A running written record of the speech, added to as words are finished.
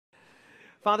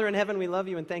Father in heaven, we love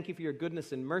you and thank you for your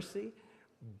goodness and mercy.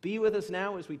 Be with us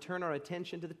now as we turn our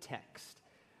attention to the text.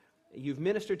 You've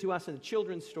ministered to us in the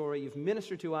children's story. You've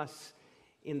ministered to us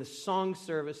in the song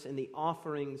service, in the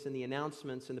offerings, in the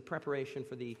announcements, in the preparation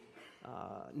for the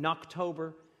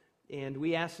Knocktober. And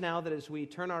we ask now that as we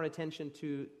turn our attention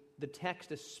to the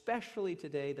text, especially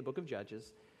today, the book of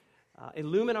Judges,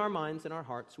 illumine our minds and our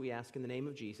hearts, we ask in the name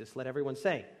of Jesus. Let everyone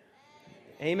say,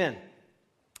 Amen.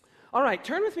 All right,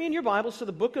 turn with me in your Bibles to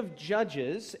the book of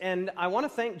Judges, and I want to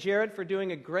thank Jared for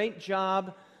doing a great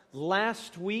job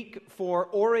last week for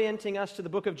orienting us to the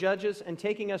book of Judges and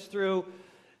taking us through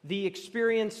the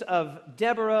experience of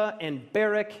Deborah and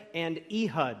Barak and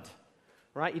Ehud.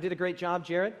 Right, you did a great job,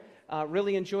 Jared.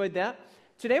 Really enjoyed that.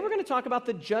 Today we're going to talk about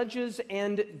the Judges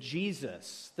and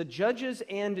Jesus. The Judges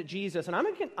and Jesus. And I'm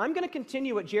going to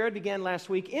continue what Jared began last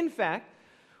week. In fact,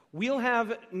 we'll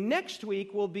have next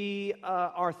week will be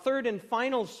our third and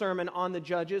final sermon on the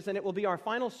Judges, and it will be our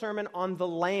final sermon on the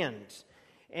land.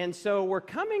 And so we're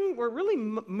really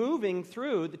moving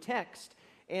through the text,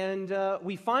 and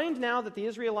we find now that the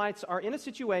Israelites are in a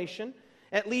situation,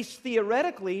 at least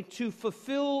theoretically, to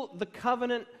fulfill the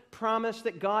covenant promise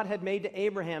that God had made to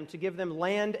Abraham to give them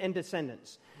land and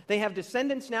descendants. They have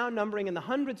descendants now numbering in the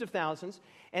hundreds of thousands,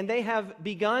 and they have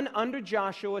begun under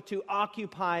Joshua to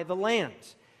occupy the land.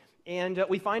 And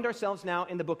we find ourselves now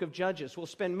in the book of Judges. We'll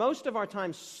spend most of our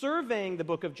time surveying the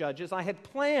book of Judges. I had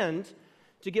planned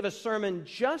to give a sermon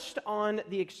just on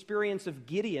the experience of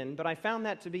Gideon, but I found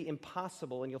that to be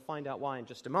impossible, and you'll find out why in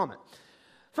just a moment.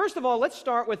 First of all, let's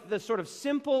start with the sort of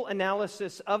simple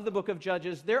analysis of the book of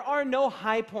Judges. There are no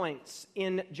high points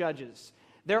in Judges.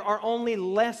 There are only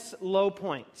less low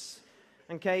points.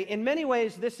 Okay? In many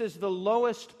ways, this is the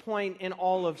lowest point in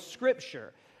all of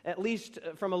Scripture, at least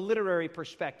from a literary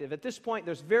perspective. At this point,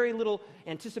 there's very little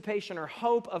anticipation or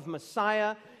hope of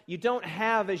Messiah. You don't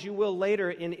have, as you will later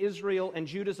in Israel and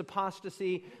Judah's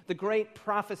apostasy, the great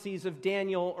prophecies of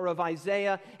Daniel or of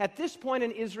Isaiah. At this point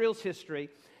in Israel's history,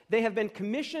 they have been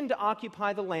commissioned to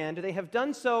occupy the land. They have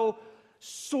done so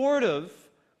sort of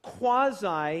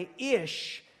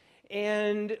quasi-ish,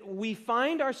 and we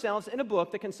find ourselves in a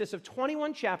book that consists of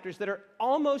 21 chapters that are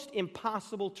almost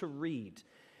impossible to read.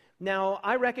 Now,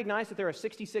 I recognize that there are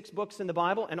 66 books in the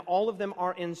Bible, and all of them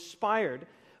are inspired.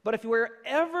 But if we're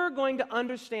ever going to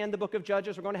understand the book of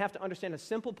Judges, we're going to have to understand a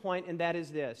simple point, and that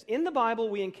is this. In the Bible,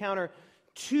 we encounter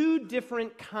two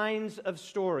different kinds of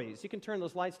stories. You can turn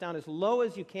those lights down as low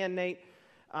as you can, Nate.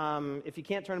 If you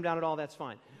can't turn them down at all, that's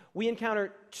fine. We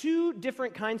encounter two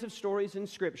different kinds of stories in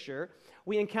Scripture.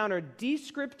 We encounter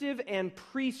descriptive and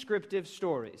prescriptive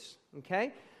stories.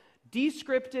 Okay?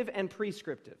 Descriptive and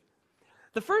prescriptive.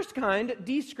 The first kind,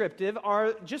 descriptive,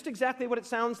 are just exactly what it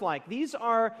sounds like. These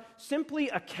are simply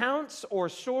accounts or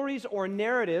stories or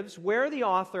narratives where the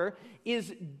author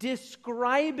is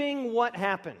describing what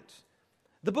happened.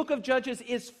 The book of Judges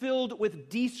is filled with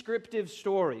descriptive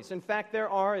stories. In fact, there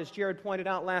are, as Jared pointed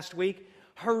out last week,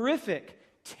 horrific,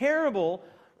 terrible,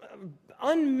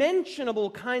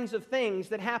 unmentionable kinds of things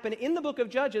that happen in the book of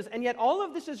Judges, and yet all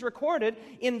of this is recorded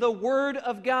in the Word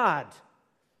of God.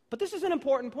 But this is an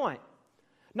important point.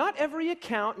 Not every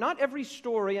account, not every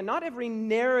story, and not every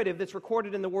narrative that's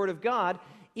recorded in the Word of God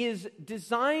is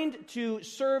designed to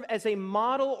serve as a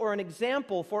model or an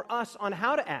example for us on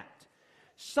how to act.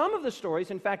 Some of the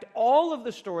stories, in fact, all of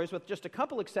the stories, with just a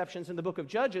couple exceptions in the book of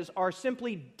Judges, are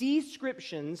simply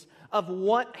descriptions of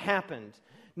what happened.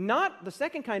 Not the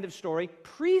second kind of story,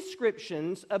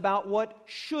 prescriptions about what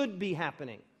should be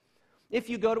happening. If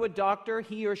you go to a doctor,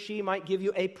 he or she might give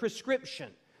you a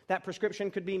prescription. That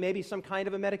prescription could be maybe some kind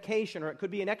of a medication, or it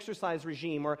could be an exercise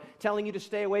regime, or telling you to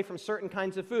stay away from certain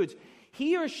kinds of foods.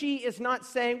 He or she is not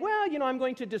saying, well, I'm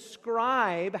going to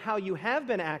describe how you have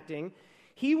been acting.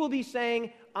 He will be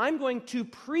saying, I'm going to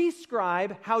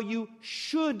prescribe how you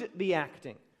should be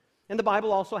acting. And the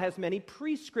Bible also has many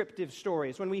prescriptive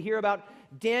stories. When we hear about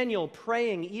Daniel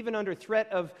praying even under threat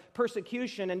of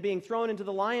persecution and being thrown into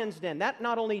the lion's den, that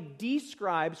not only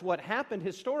describes what happened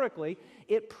historically,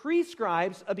 it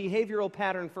prescribes a behavioral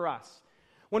pattern for us.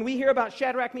 When we hear about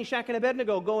Shadrach, Meshach, and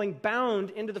Abednego going bound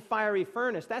into the fiery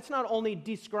furnace, that's not only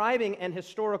describing an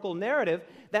historical narrative,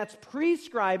 that's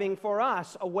prescribing for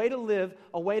us a way to live,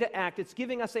 a way to act. It's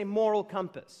giving us a moral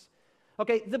compass.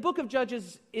 Okay, the book of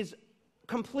Judges is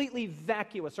completely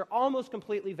vacuous, or almost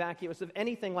completely vacuous of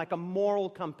anything like a moral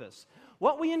compass.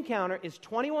 What we encounter is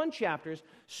 21 chapters,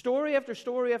 story after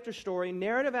story after story,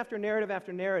 narrative after narrative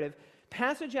after narrative,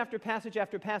 passage after passage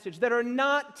after passage that are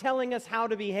not telling us how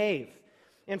to behave.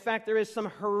 In fact, there is some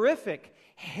horrific,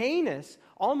 heinous,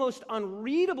 almost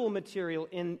unreadable material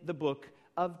in the book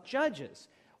of Judges.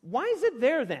 Why is it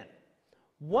there then?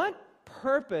 What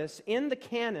purpose in the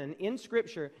canon, in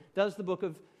Scripture, does the book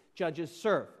of Judges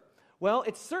serve? Well,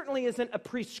 it certainly isn't a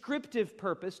prescriptive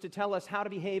purpose to tell us how to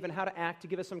behave and how to act, to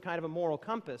give us some kind of a moral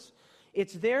compass.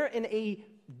 It's there in a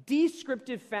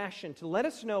descriptive fashion to let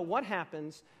us know what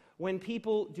happens when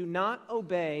people do not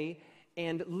obey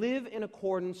and live in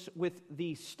accordance with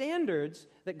the standards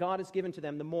that God has given to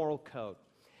them, the moral code.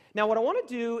 Now, what I want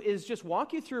to do is just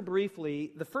walk you through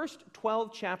briefly the first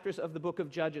 12 chapters of the book of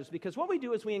Judges, because what we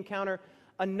do is we encounter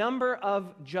a number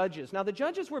of judges. Now, the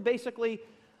judges were basically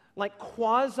like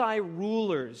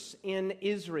quasi-rulers in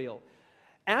Israel.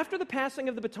 After the passing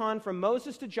of the baton from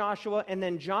Moses to Joshua and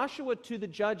then Joshua to the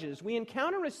judges, we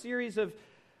encounter a series of,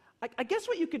 I guess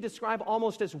what you could describe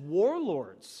almost as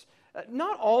warlords.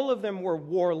 Not all of them were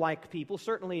warlike people.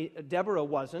 Certainly Deborah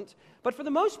wasn't. But for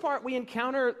the most part, we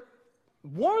encounter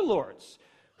warlords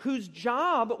whose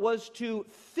job was to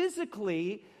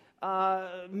physically,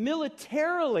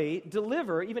 militarily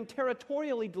deliver, even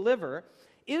territorially deliver,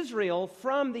 Israel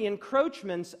from the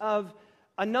encroachments of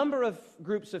a number of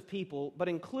groups of people, but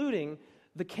including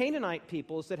the Canaanite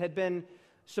peoples that had been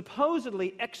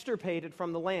supposedly extirpated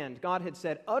from the land. God had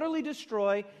said, utterly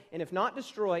destroy, and if not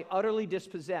destroy, utterly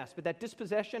dispossess. But that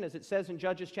dispossession, as it says in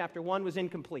Judges chapter 1, was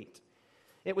incomplete.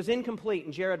 It was incomplete,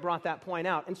 and Jared brought that point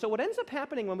out. And so what ends up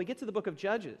happening when we get to the book of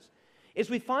Judges is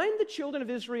we find the children of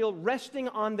Israel resting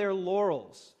on their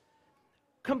laurels,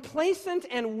 complacent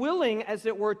and willing, as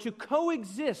it were, to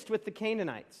coexist with the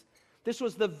Canaanites. This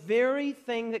was the very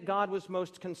thing that God was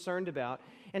most concerned about.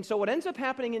 And so what ends up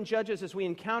happening in Judges is we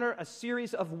encounter a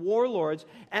series of warlords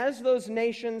as those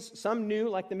nations, some new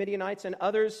like the Midianites and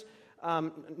others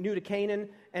new to Canaan,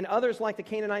 and others like the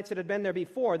Canaanites that had been there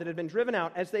before, that had been driven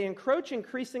out, as they encroach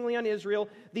increasingly on Israel,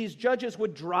 these judges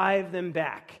would drive them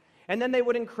back. And then they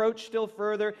would encroach still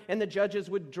further, and the judges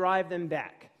would drive them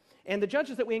back. And the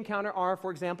judges that we encounter are,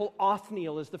 for example,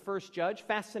 Othniel is the first judge.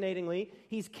 Fascinatingly,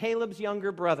 he's Caleb's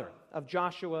younger brother, of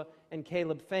Joshua and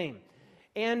Caleb fame.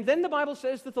 And then the Bible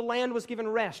says that the land was given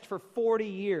rest for 40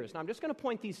 years. Now, I'm just going to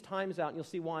point these times out, and you'll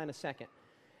see why in a second.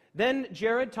 Then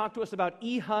Jared talked to us about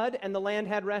Ehud, and the land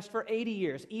had rest for 80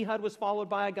 years. Ehud was followed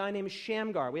by a guy named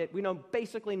Shamgar. We know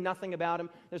basically nothing about him.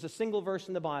 There's a single verse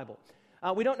in the Bible.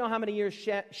 We don't know how many years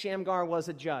Shamgar was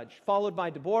a judge. Followed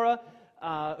by Deborah,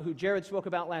 who Jared spoke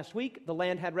about last week. The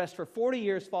land had rest for 40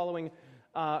 years following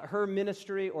her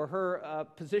ministry or her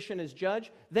position as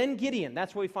judge. Then Gideon.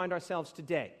 That's where we find ourselves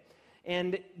today.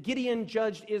 And Gideon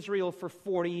judged Israel for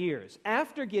 40 years.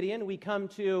 After Gideon, we come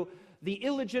to the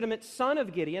illegitimate son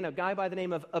of Gideon, a guy by the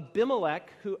name of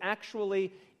Abimelech, who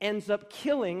actually ends up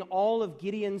killing all of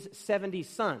Gideon's 70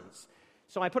 sons.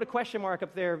 So I put a question mark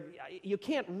up there. You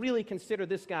can't really consider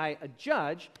this guy a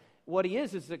judge. What he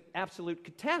is an absolute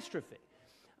catastrophe.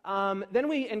 Then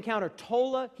we encounter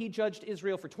Tola. He judged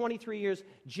Israel for 23 years.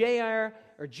 Jair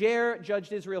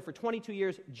judged Israel for 22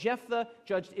 years. Jephthah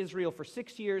judged Israel for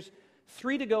 6 years.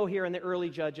 3 to go here in the early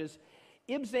judges.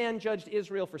 Ibzan judged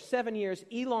Israel for 7 years.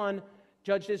 Elon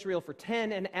judged Israel for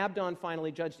 10. And Abdon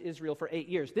finally judged Israel for 8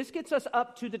 years. This gets us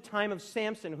up to the time of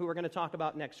Samson, who we're going to talk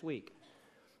about next week.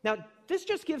 Now, this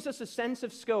just gives us a sense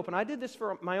of scope, and I did this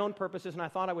for my own purposes, and I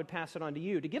thought I would pass it on to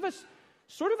you, to give us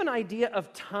sort of an idea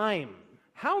of time.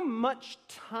 How much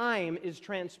time is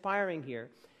transpiring here?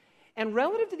 And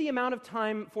relative to the amount of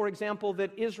time, for example,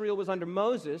 that Israel was under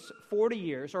Moses, 40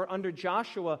 years, or under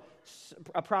Joshua,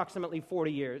 approximately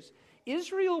 40 years,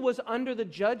 Israel was under the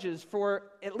judges for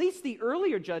at least the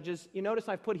earlier judges. You notice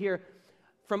I've put here,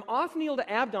 from Othniel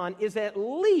to Abdon is at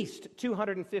least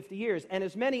 250 years, and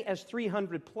as many as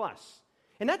 300 plus.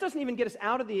 And that doesn't even get us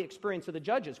out of the experience of the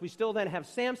judges. We still then have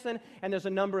Samson, and there's a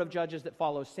number of judges that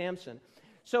follow Samson.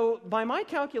 So by my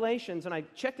calculations, and I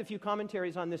checked a few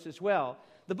commentaries on this as well,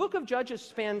 the book of Judges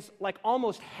spans like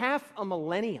almost half a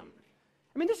millennium.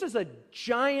 I mean, this is a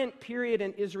giant period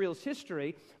in Israel's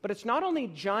history, but it's not only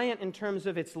giant in terms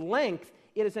of its length,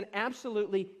 it is an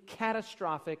absolutely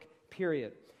catastrophic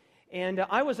period. And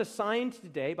I was assigned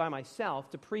today by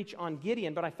myself to preach on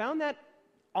Gideon, but I found that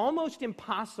almost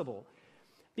impossible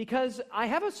because I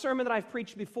have a sermon that I've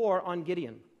preached before on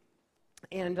Gideon.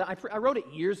 And I wrote it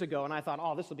years ago, and I thought,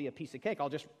 oh, this will be a piece of cake. I'll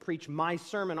just preach my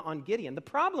sermon on Gideon. The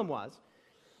problem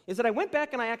is that I went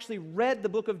back and I actually read the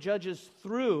book of Judges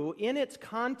through in its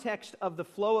context of the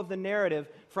flow of the narrative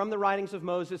from the writings of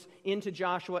Moses into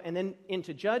Joshua and then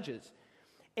into Judges.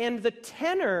 And the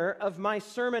tenor of my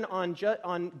sermon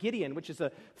on Gideon, which is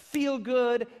a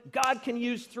feel-good, God can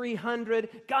use 300,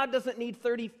 God doesn't need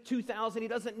 32,000, He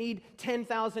doesn't need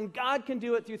 10,000, God can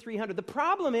do it through 300. The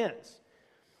problem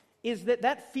is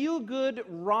that feel-good,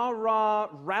 rah-rah,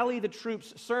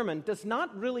 rally-the-troops sermon does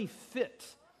not really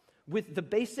fit with the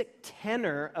basic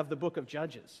tenor of the book of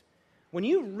Judges. When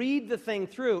you read the thing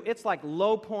through, it's like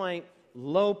low point,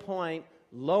 lower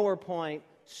point,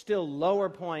 still lower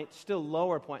point, still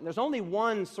lower point. And there's only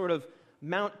one sort of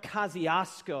Mount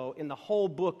Kosciuszko in the whole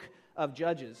book of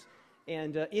Judges.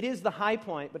 And it is the high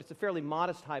point, but it's a fairly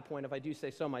modest high point, if I do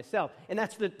say so myself. And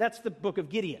that's the book of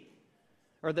Gideon,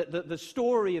 or the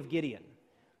story of Gideon.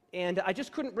 And I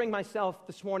just couldn't bring myself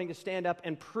this morning to stand up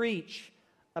and preach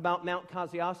about Mount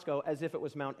Kosciuszko as if it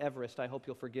was Mount Everest. I hope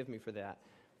you'll forgive me for that.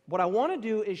 What I want to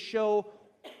do is show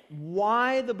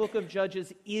why the book of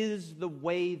Judges is the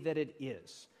way that it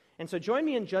is. And so join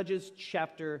me in Judges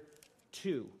chapter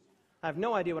 2. I have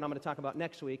no idea what I'm going to talk about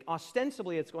next week.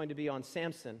 Ostensibly, it's going to be on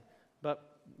Samson,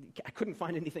 but I couldn't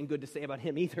find anything good to say about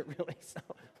him either, really, so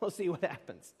we'll see what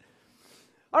happens.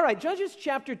 All right, Judges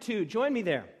chapter 2, join me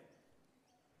there.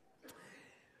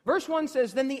 Verse 1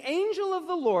 says, "Then the angel of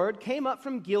the Lord came up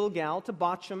from Gilgal to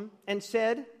Bochum and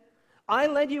said, I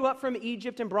led you up from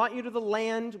Egypt and brought you to the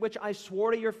land which I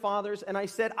swore to your fathers, and I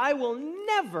said, I will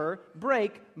never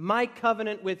break my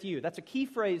covenant with you." That's a key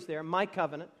phrase there, my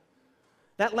covenant.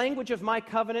 That language of my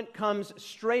covenant comes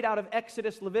straight out of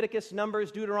Exodus, Leviticus,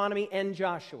 Numbers, Deuteronomy, and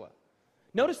Joshua.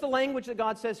 Notice the language that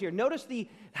God says here. Notice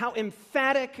how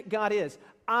emphatic God is.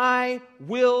 I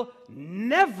will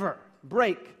never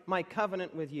break my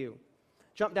covenant with you.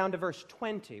 Jump down to verse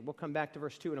 20. We'll come back to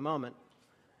verse 2 in a moment.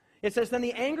 It says, "Then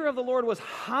the anger of the Lord was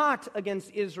hot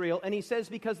against Israel, and he says,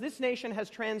 because this nation has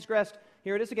transgressed,"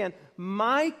 here it is again,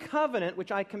 "my covenant,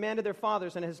 which I commanded their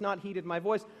fathers, and has not heeded my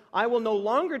voice, I will no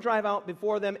longer drive out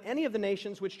before them any of the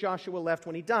nations which Joshua left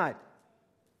when he died."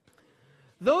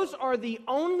 Those are the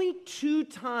only two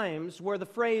times where the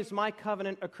phrase "my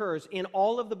covenant" occurs in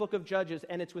all of the book of Judges,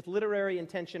 and it's with literary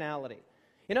intentionality.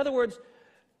 In other words,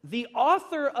 the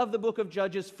author of the book of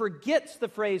Judges forgets the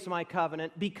phrase "my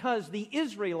covenant" because the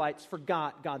Israelites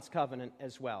forgot God's covenant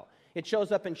as well. It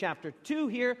shows up in chapter 2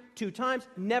 here 2 times,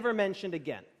 never mentioned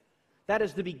again. That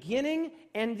is the beginning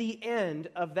and the end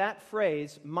of that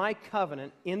phrase, "my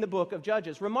covenant," in the book of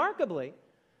Judges. Remarkably,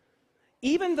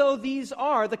 even though these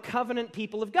are the covenant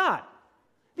people of God,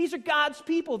 these are God's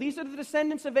people. These are the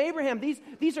descendants of Abraham.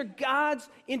 These are God's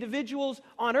individuals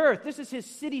on earth. This is his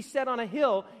city set on a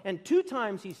hill. And 2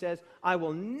 times he says, I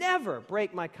will never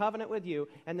break my covenant with you.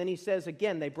 And then he says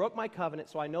again, they broke my covenant,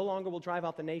 so I no longer will drive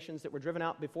out the nations that were driven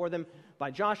out before them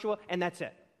by Joshua. And that's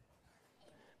it.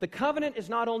 The covenant is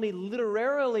not only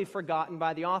literarily forgotten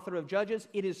by the author of Judges,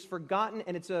 it is forgotten,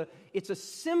 and it's a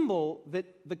symbol that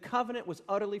the covenant was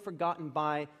utterly forgotten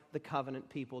by the covenant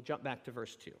people. Jump back to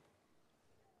verse 2.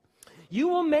 "You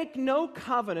will make no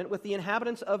covenant with the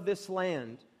inhabitants of this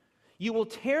land. You will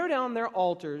tear down their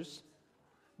altars,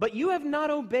 but you have not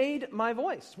obeyed my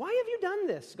voice." Why have you done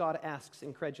this? God asks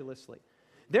incredulously.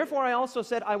 "Therefore I also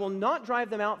said, I will not drive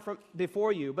them out from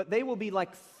before you, but they will be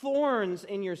like thorns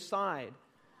in your side.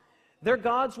 Their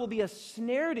gods will be a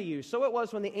snare to you." So it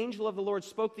was when the angel of the Lord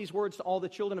spoke these words to all the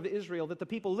children of Israel that the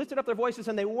people lifted up their voices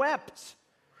and they wept.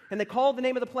 And they called the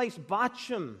name of the place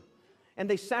Bochum. And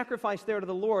they sacrificed there to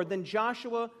the Lord. Then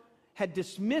Joshua had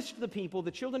dismissed the people,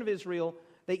 the children of Israel.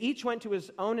 They each went to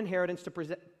his own inheritance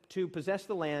to possess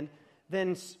the land.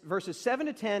 Then verses 7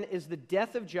 to 10 is the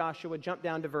death of Joshua. Jump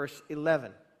down to verse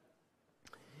 11.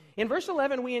 In verse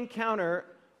 11, we encounter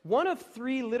one of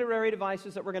 3 literary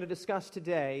devices that we're going to discuss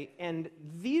today. And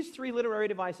these 3 literary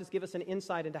devices give us an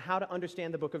insight into how to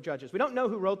understand the book of Judges. We don't know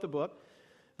who wrote the book,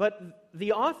 but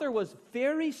the author was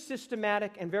very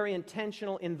systematic and very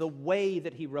intentional in the way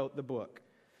that he wrote the book.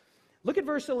 Look at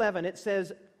verse 11. It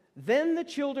says, "Then the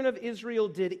children of Israel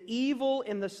did evil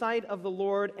in the sight of the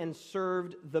Lord and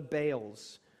served the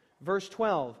Baals." Verse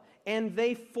 12, "And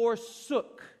they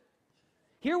forsook."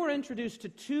 Here we're introduced to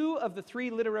 2 of the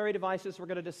 3 literary devices we're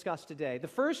going to discuss today. The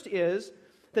first is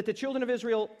that the children of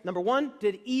Israel, number 1,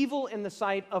 did evil in the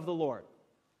sight of the Lord.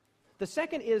 The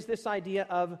second is this idea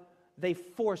of they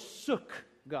forsook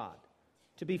God,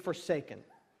 to be forsaken.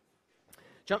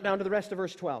 Jump down to the rest of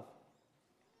verse 12.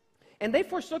 "And they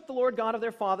forsook the Lord God of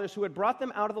their fathers who had brought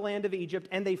them out of the land of Egypt,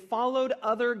 and they followed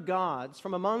other gods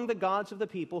from among the gods of the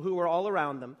people who were all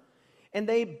around them. And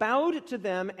they bowed to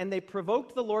them, and they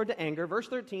provoked the Lord to anger." Verse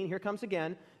 13, here comes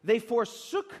again. "They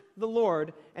forsook the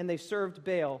Lord, and they served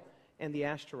Baal and the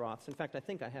Ashtaroths." In fact, I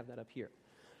think I have that up here.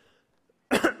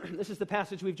 This is the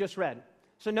passage we've just read.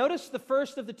 So notice the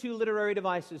first of the 2 literary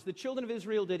devices. The children of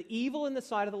Israel did evil in the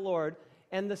sight of the Lord,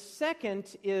 and the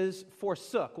second is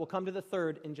forsook. We'll come to the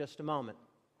third in just a moment.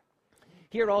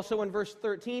 Here also in verse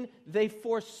 13, they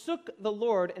forsook the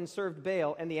Lord and served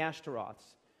Baal and the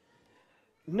Ashtaroths.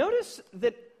 Notice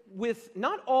that with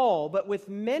not all, but with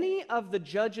many of the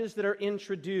judges that are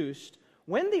introduced,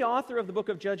 when the author of the book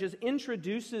of Judges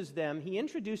introduces them, he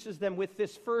introduces them with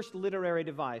this first literary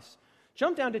device.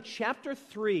 Jump down to chapter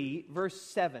 3, verse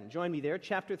 7. Join me there,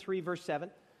 chapter 3, verse 7.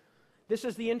 This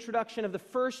is the introduction of the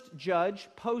first judge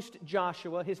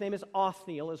post-Joshua. His name is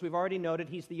Othniel. As we've already noted,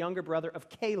 he's the younger brother of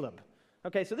Caleb.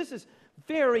 Okay, so this is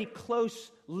very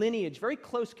close lineage, very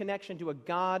close connection to a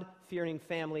God-fearing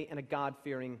family and a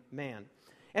God-fearing man.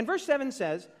 And verse 7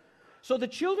 says, "So the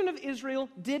children of Israel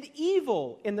did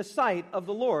evil in the sight of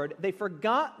the Lord. They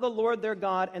forgot the Lord their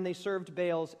God, and they served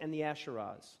Baals and the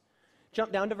Asherahs."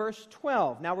 Jump down to verse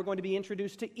 12. Now we're going to be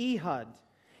introduced to Ehud.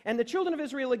 "And the children of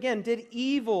Israel again did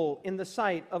evil in the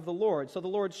sight of the Lord. So the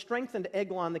Lord strengthened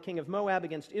Eglon, the king of Moab,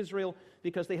 against Israel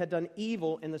because they had done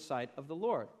evil in the sight of the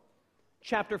Lord."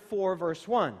 Chapter 4, verse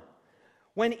 1.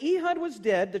 "When Ehud was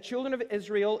dead, the children of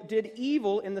Israel did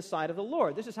evil in the sight of the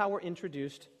Lord." This is how we're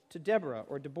introduced to Deborah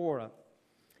or Deborah.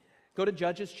 Go to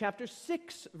Judges chapter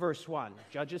 6, verse 1.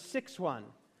 Judges 6:1.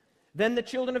 "Then the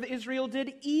children of Israel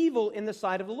did evil in the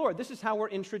sight of the Lord." This is how we're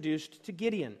introduced to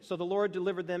Gideon. "So the Lord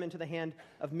delivered them into the hand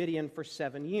of Midian for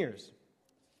 7 years.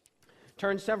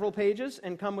 Turn several pages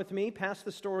and come with me past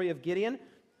the story of Gideon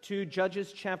to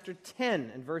Judges chapter 10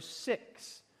 and verse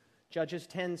 6. Judges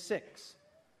 10:6.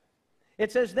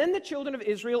 It says, "Then the children of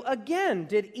Israel again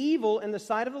did evil in the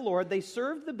sight of the Lord. They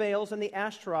served the Baals and the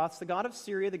Ashtaroths, the god of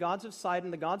Syria, the gods of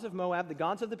Sidon, the gods of Moab, the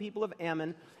gods of the people of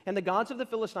Ammon, and the gods of the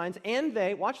Philistines. And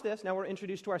they," watch this, now we're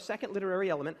introduced to our second literary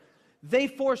element, "they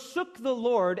forsook the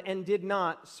Lord and did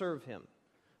not serve him."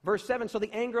 Verse 7, "So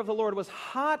the anger of the Lord was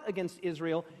hot against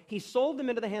Israel. He sold them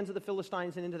into the hands of the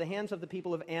Philistines and into the hands of the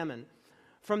people of Ammon.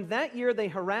 From that year they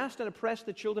harassed and oppressed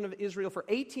the children of Israel for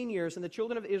 18 years, and the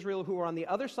children of Israel who were on the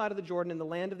other side of the Jordan in the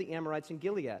land of the Amorites in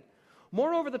Gilead.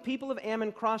 Moreover, the people of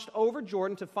Ammon crossed over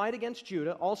Jordan to fight against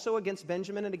Judah, also against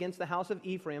Benjamin and against the house of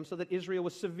Ephraim, so that Israel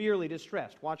was severely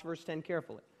distressed." Watch verse 10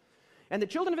 carefully. "And the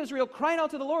children of Israel cried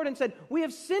out to the Lord and said, 'We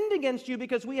have sinned against you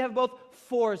because we have both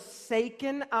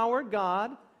forsaken our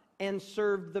God and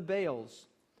served the Baals.'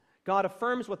 God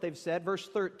affirms what they've said, verse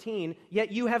 13,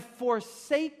 'Yet you have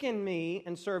forsaken me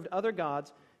and served other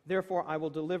gods, therefore I will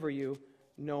deliver you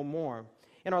no more.'"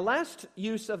 And our last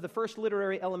use of the first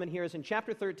literary element here is in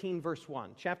chapter 13, verse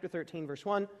 1. Chapter 13, verse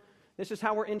 1. This is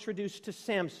how we're introduced to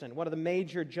Samson, one of the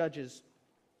major judges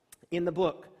in the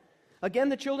book. "Again,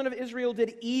 the children of Israel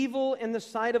did evil in the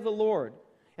sight of the Lord,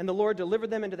 and the Lord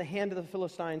delivered them into the hand of the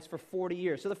Philistines for 40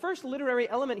 years. So the first literary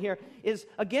element here is,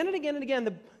 again and again and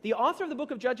again, the author of the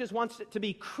book of Judges wants it to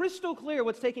be crystal clear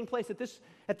what's taking place at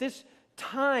this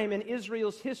time in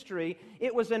Israel's history.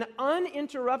 It was an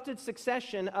uninterrupted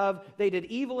succession of they did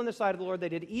evil in the sight of the Lord, they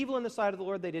did evil in the sight of the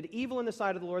Lord, they did evil in the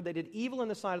sight of the Lord, they did evil in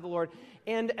the sight of the Lord.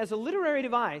 And as a literary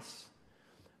device,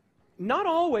 not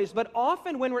always, but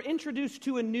often when we're introduced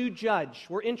to a new judge,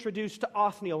 we're introduced to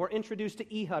Othniel, we're introduced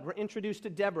to Ehud, we're introduced to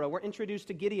Deborah, we're introduced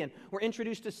to Gideon, we're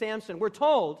introduced to Samson, we're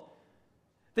told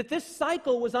that this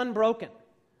cycle was unbroken,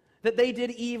 that they did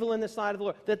evil in the sight of the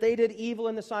Lord, that they did evil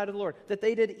in the sight of the Lord, that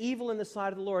they did evil in the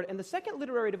sight of the Lord. And the second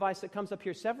literary device that comes up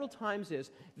here several times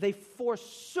is they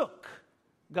forsook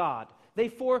God. They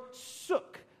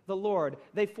forsook the Lord.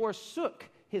 They forsook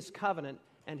his covenant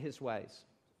and his ways.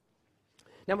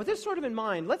 Now, with this sort of in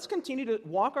mind, let's continue to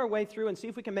walk our way through and see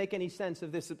if we can make any sense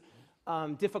of this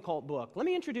difficult book. Let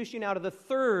me introduce you now to the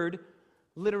third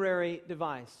literary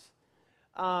device.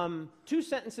 2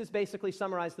 sentences basically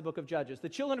summarize the book of Judges. The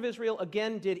children of Israel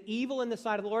again did evil in the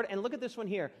sight of the Lord. And look at this one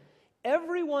here.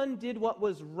 Everyone did what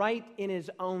was right in his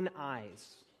own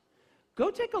eyes. Go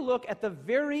take a look at the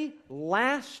very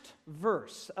last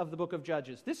verse of the book of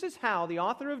Judges. This is how the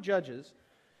author of Judges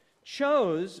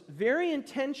chose very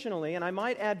intentionally, and I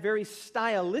might add very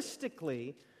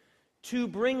stylistically, to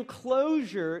bring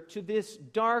closure to this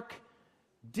dark,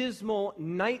 dismal,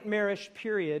 nightmarish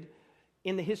period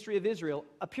in the history of Israel.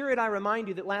 A period, I remind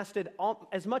you, that lasted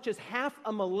as much as half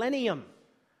a millennium.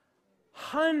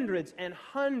 Hundreds and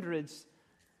hundreds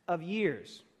of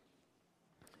years.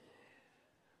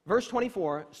 Verse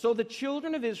 24, "So the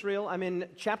children of Israel," I'm in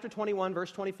chapter 21,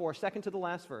 verse 24, second to the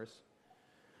last verse.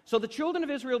 "So the children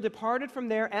of Israel departed from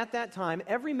there at that time,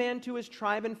 every man to his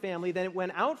tribe and family. Then it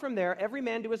went out from there, every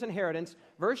man to his inheritance."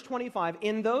 Verse 25,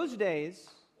 "In those days,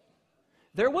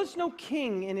 there was no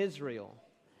king in Israel.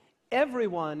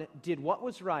 Everyone did what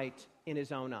was right in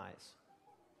his own eyes."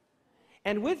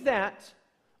 And with that,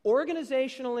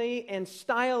 organizationally and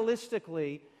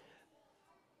stylistically,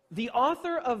 the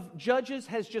author of Judges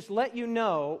has just let you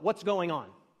know what's going on.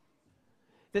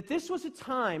 that this was a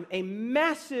time, a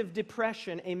massive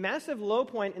depression, a massive low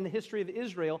point in the history of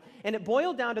Israel, and it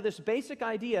boiled down to this basic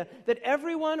idea that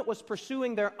everyone was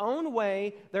pursuing their own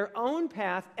way, their own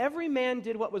path. Every man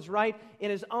did what was right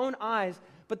in his own eyes.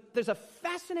 But there's a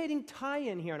fascinating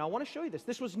tie-in here, and I want to show you this.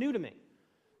 This was new to me,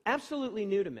 absolutely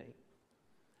new to me.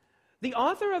 The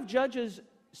author of Judges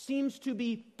seems to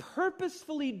be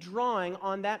purposefully drawing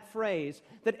on that phrase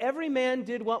that every man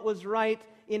did what was right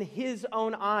in his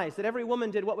own eyes, that every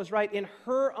woman did what was right in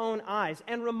her own eyes.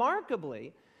 And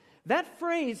remarkably, that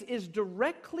phrase is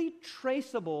directly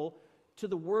traceable to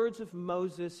the words of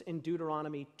Moses in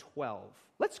Deuteronomy 12.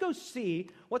 Let's go see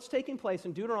what's taking place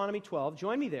in Deuteronomy 12.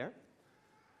 Join me there.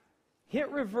 Hit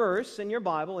reverse in your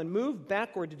Bible and move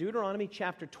backward to Deuteronomy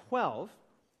chapter 12.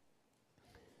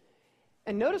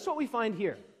 And notice what we find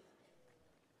here.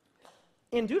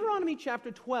 In Deuteronomy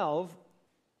chapter 12,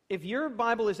 if your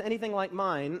Bible is anything like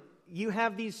mine, you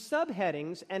have these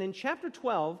subheadings, and in chapter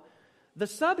 12, the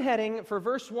subheading for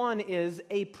verse 1 is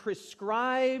a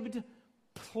prescribed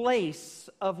place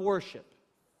of worship.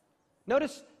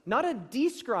 Notice, not a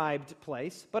described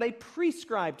place, but a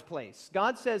prescribed place.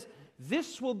 God says,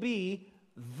 this will be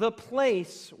the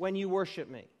place when you worship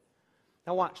me.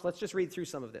 Now watch, let's just read through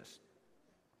some of this.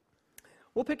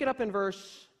 We'll pick it up in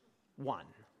verse 1.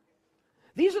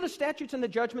 These are the statutes and the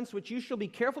judgments which you shall be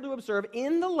careful to observe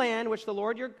in the land which the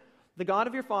Lord, the God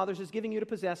of your fathers, is giving you to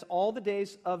possess all the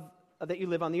days that you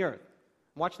live on the earth.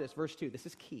 Watch this, verse 2. This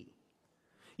is key.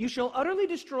 You shall utterly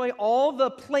destroy all the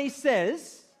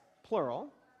places,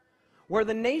 plural, where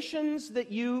the nations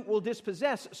that you will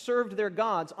dispossess served their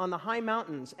gods on the high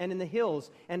mountains and in the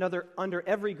hills and under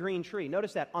every green tree.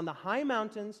 Notice that, on the high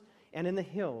mountains and in the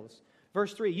hills.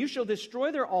 Verse 3, you shall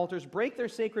destroy their altars, break their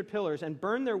sacred pillars, and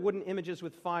burn their wooden images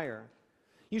with fire.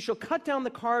 You shall cut down the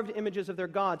carved images of their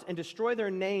gods and destroy their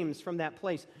names from that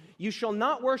place. You shall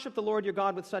not worship the Lord your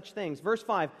God with such things. Verse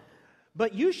 5,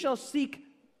 but you shall seek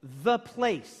the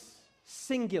place,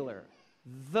 singular,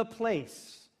 the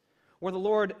place, where the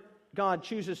Lord God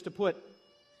chooses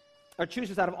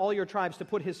out of all your tribes to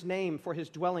put his name for his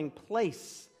dwelling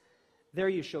place. There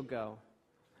you shall go.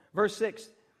 Verse 6,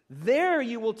 there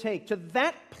you will take to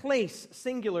that place,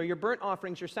 singular, your burnt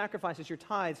offerings, your sacrifices, your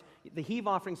tithes, the heave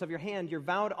offerings of your hand, your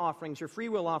vowed offerings, your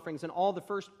freewill offerings, and all the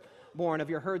firstborn of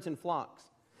your herds and flocks.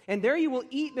 And there you will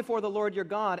eat before the Lord your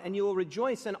God, and you will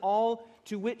rejoice in all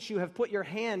to which you have put your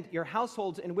hand, your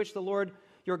households in which the Lord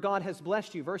your God has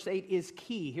blessed you. Verse 8 is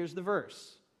key. Here's the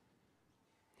verse.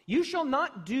 You shall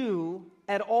not do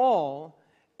at all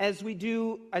as we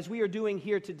are doing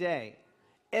here today.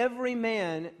 Every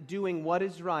man doing what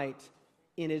is right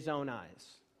in his own eyes.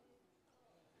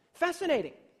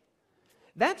 Fascinating.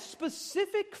 That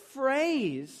specific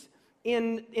phrase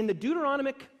in the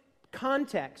Deuteronomic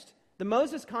context, the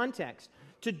Moses context,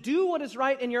 to do what is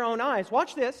right in your own eyes,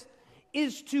 watch this,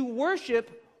 is to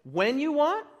worship when you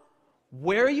want,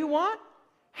 where you want,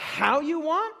 how you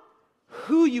want,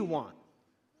 who you want.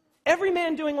 Every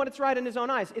man doing what is right in his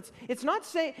own eyes. It's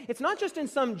not just in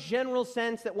some general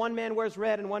sense that one man wears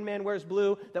red and one man wears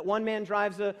blue, that one man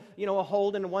drives a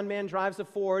Holden and one man drives a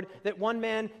Ford, that one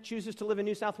man chooses to live in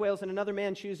New South Wales and another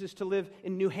man chooses to live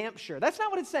in New Hampshire. That's not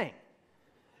what it's saying.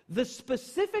 The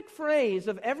specific phrase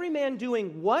of every man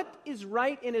doing what is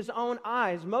right in his own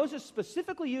eyes, Moses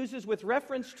specifically uses with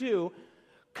reference to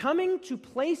coming to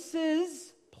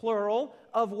places, plural,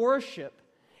 of worship.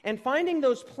 And finding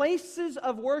those places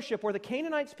of worship where the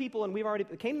Canaanite peoples,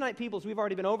 we've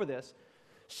already been over this,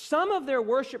 some of their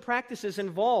worship practices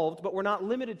involved, but were not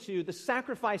limited to, the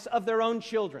sacrifice of their own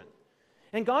children.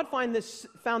 And God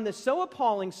found this so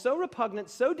appalling, so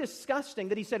repugnant, so disgusting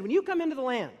that he said, when you come into the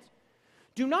land,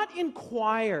 do not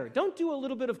inquire. Don't do a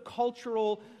little bit of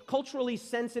culturally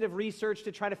sensitive research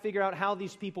to try to figure out how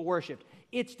these people worshiped.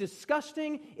 It's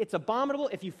disgusting. It's abominable.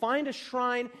 If you find a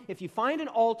shrine, if you find an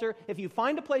altar, if you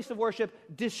find a place of worship,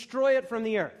 destroy it from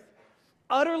the earth.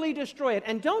 Utterly destroy it.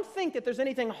 And don't think that there's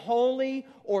anything holy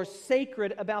or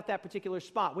sacred about that particular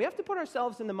spot. We have to put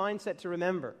ourselves in the mindset to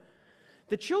remember.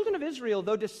 The children of Israel,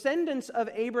 though descendants of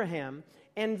Abraham,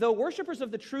 and though worshipers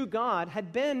of the true God,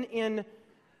 had been in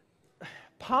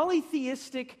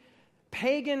polytheistic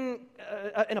pagan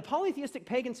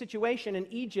situation in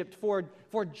Egypt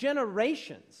for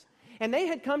generations. And they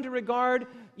had come to regard,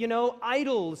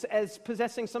 idols as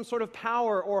possessing some sort of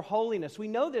power or holiness. We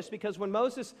know this because when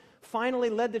Moses finally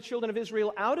led the children of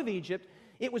Israel out of Egypt,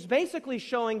 it was basically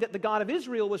showing that the God of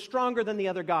Israel was stronger than the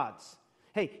other gods.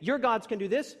 Hey, your gods can do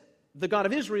this, the God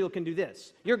of Israel can do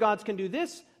this. Your gods can do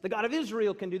this. The God of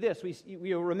Israel can do this.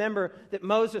 We remember that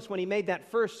Moses, when he made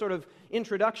that first sort of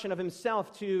introduction of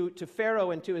himself to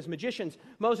Pharaoh and to his magicians,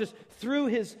 Moses threw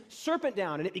his serpent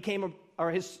down, and it became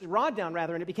or his rod down,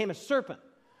 rather, and it became a serpent.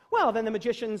 Well, then the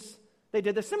magicians, they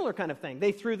did the similar kind of thing.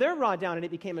 They threw their rod down, and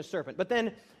it became a serpent. But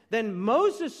then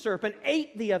Moses' serpent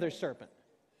ate the other serpent.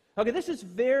 Okay, this is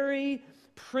very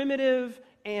primitive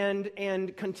and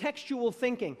contextual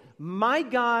thinking. My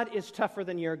God is tougher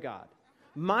than your God.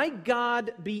 My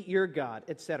God beat your God,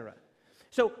 etc.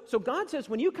 So God says,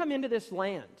 when you come into this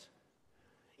land,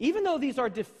 even though these are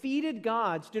defeated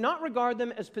gods, do not regard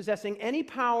them as possessing any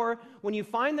power. When you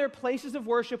find their places of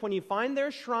worship, when you find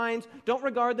their shrines, don't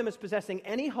regard them as possessing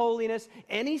any holiness,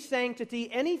 any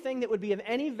sanctity, anything that would be of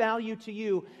any value to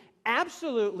you.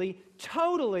 Absolutely,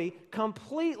 totally,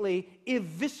 completely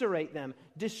eviscerate them,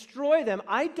 destroy them.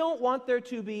 I don't want there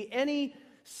to be any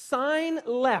sign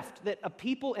left that a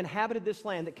people inhabited this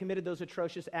land that committed those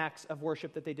atrocious acts of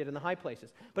worship that they did in the high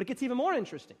places. But it gets even more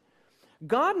interesting.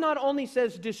 God not only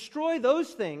says destroy those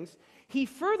things, he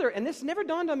further, and this never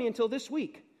dawned on me until this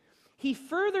week, he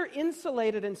further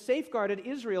insulated and safeguarded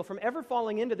Israel from ever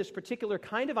falling into this particular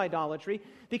kind of idolatry,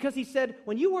 because he said,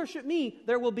 when you worship me,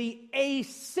 there will be a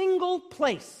single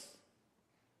place.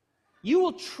 You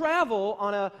will travel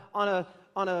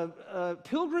on a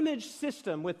pilgrimage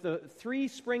system with the 3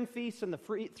 spring feasts and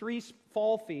the 3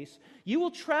 fall feasts. You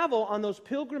will travel on those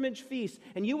pilgrimage feasts,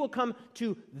 and you will come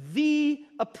to the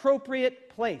appropriate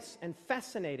place. And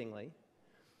fascinatingly,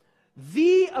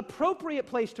 the appropriate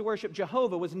place to worship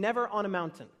Jehovah was never on a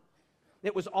mountain.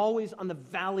 It was always on the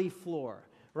valley floor,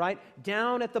 right?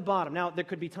 Down at the bottom. Now, there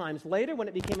could be times later when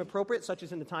it became appropriate, such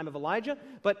as in the time of Elijah,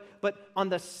 but on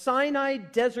the Sinai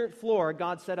desert floor,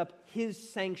 God set up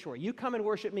his sanctuary. You come and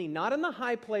worship me, not in the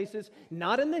high places,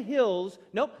 not in the hills.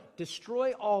 Nope,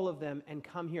 destroy all of them and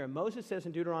come here. And Moses says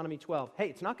in Deuteronomy 12, hey,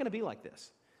 it's not going to be like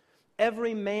this.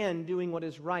 Every man doing what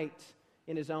is right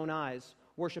in his own eyes,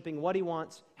 worshiping what he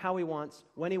wants, how he wants,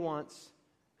 when he wants,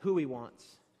 who he wants.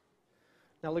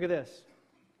 Now look at this.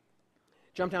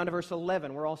 Jump down to verse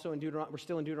 11. We're still in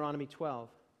Deuteronomy 12.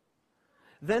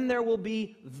 Then there will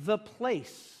be the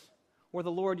place where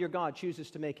the Lord your God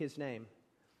chooses to make his name.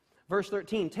 Verse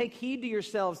 13, take heed to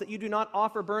yourselves that you do not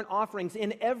offer burnt offerings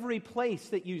in every place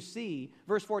that you see.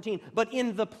 Verse 14, but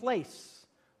in the place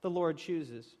the Lord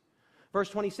chooses. Verse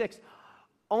 26,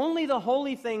 only the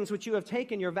holy things which you have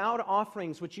taken, your vowed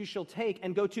offerings which you shall take,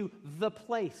 and go to the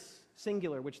place,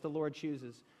 singular, which the Lord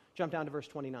chooses. Jump down to verse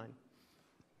 29.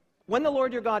 When the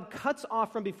Lord your God cuts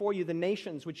off from before you the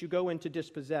nations which you go in to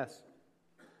dispossess,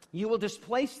 you will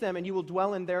displace them and you will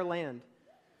dwell in their land.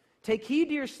 Take heed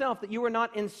to yourself that you are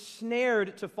not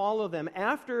ensnared to follow them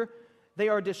after they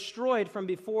are destroyed from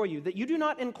before you, that you do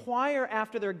not inquire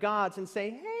after their gods and say,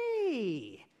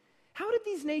 hey, how did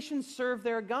these nations serve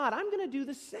their God? I'm going to do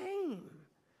the same.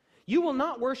 You will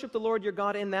not worship the Lord your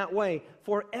God in that way,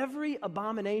 for every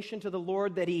abomination to the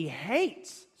Lord that he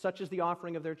hates, such as the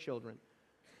offering of their children,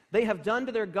 they have done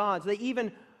to their gods. They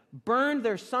even burned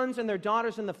their sons and their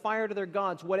daughters in the fire to their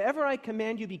gods. Whatever I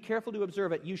command you, be careful to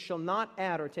observe it. You shall not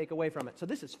add or take away from it. So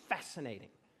this is fascinating.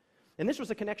 And this was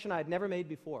a connection I had never made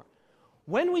before.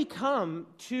 When we come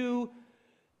to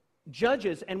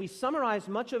Judges, and we summarize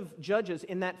much of Judges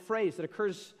in that phrase that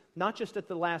occurs not just at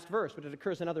the last verse, but it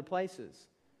occurs in other places.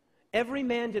 Every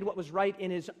man did what was right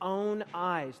in his own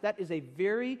eyes. That is a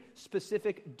very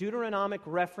specific Deuteronomic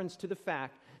reference to the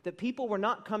fact that people were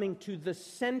not coming to the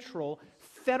central,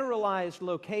 federalized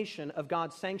location of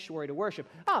God's sanctuary to worship.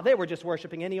 They were just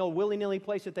worshiping any old willy-nilly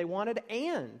place that they wanted,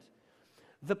 and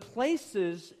the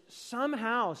places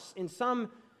somehow, in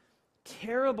some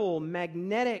terrible,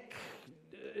 magnetic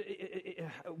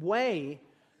way,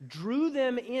 drew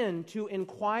them in to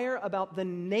inquire about the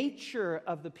nature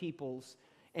of the peoples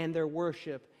and their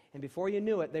worship. And before you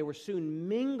knew it, they were soon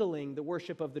mingling the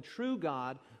worship of the true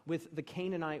God with the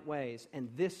Canaanite ways. And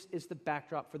this is the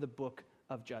backdrop for the book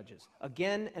of Judges.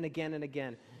 Again and again and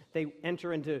again, they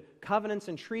enter into covenants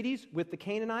and treaties with the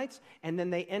Canaanites, and then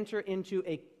they enter into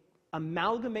a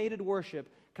amalgamated worship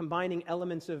combining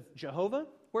elements of Jehovah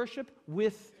worship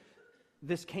with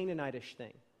this Canaanitish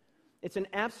thing. It's an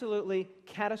absolutely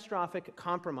catastrophic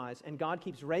compromise, and God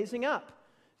keeps raising up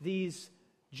these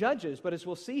judges. But as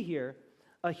we'll see here,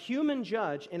 a human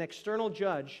judge, an external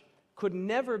judge, could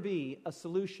never be a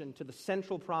solution to the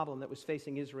central problem that was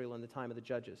facing Israel in the time of the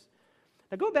judges.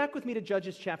 Now go back with me to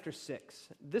Judges chapter 6.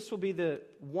 This will be the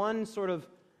one sort of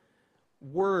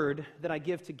word that I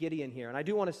give to Gideon here. And I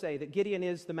do want to say that Gideon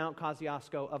is the Mount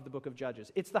Kosciuszko of the book of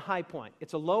Judges. It's the high point.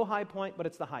 It's a low high point, but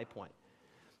it's the high point.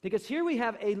 Because here we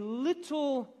have a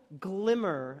little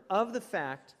glimmer of the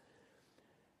fact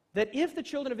that if the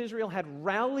children of Israel had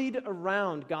rallied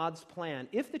around God's plan,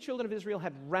 if the children of Israel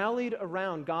had rallied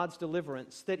around God's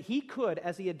deliverance, that he could,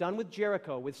 as he had done with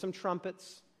Jericho, with some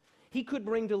trumpets, he could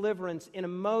bring deliverance in a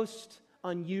most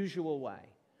unusual way,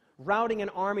 routing an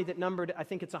army that numbered, I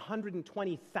think it's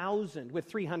 120,000 with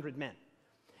 300 men.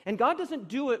 And God doesn't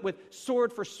do it with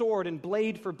sword for sword and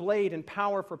blade for blade and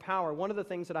power for power. One of the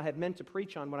things that I had meant to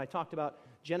preach on when I talked about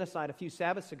genocide a few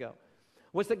Sabbaths ago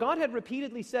was that God had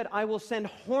repeatedly said, I will send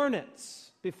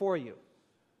hornets before you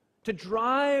to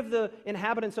drive the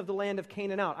inhabitants of the land of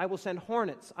Canaan out. I will send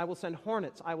hornets, I will send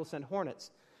hornets, I will send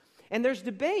hornets. And there's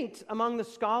debate among the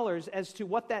scholars as to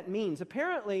what that means.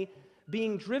 Apparently,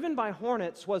 being driven by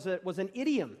hornets was an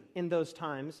idiom in those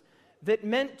times that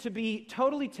meant to be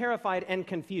totally terrified and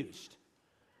confused.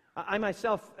 I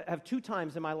myself have 2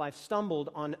 times in my life stumbled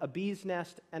on a bee's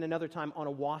nest and another time on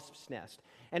a wasp's nest.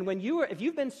 And if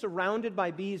you've been surrounded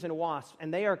by bees and wasps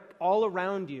and they are all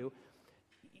around you,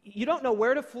 you don't know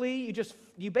where to flee.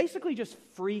 You basically just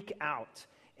freak out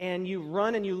and you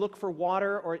run and you look for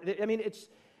water. It's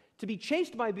to be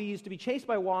chased by bees, to be chased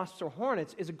by wasps or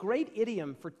hornets is a great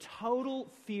idiom for total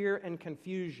fear and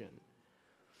confusion.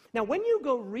 Now, when you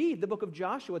go read the book of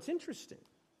Joshua, it's interesting.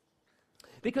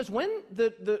 Because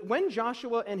when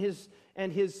Joshua and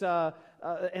the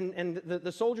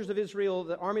soldiers of Israel,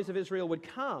 the armies of Israel would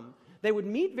come, they would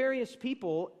meet various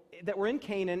people that were in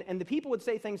Canaan, and the people would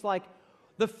say things like,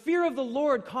 the fear of the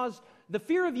Lord the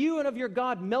fear of you and of your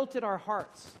God melted our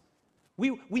hearts.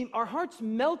 Our hearts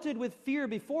melted with fear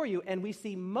before you, and we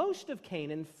see most of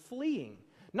Canaan fleeing,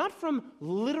 not from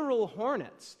literal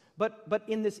hornets, but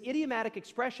in this idiomatic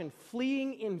expression,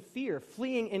 fleeing in fear,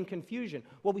 fleeing in confusion.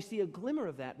 Well, we see a glimmer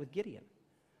of that with Gideon.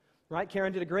 Right?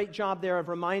 Karen did a great job there of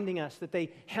reminding us that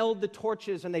they held the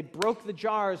torches and they broke the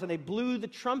jars and they blew the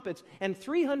trumpets, and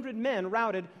 300 men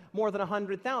routed more than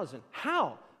 100,000.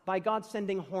 How? By God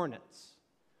sending hornets.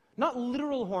 Not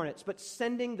literal hornets, but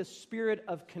sending the spirit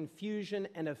of confusion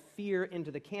and of fear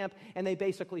into the camp, and they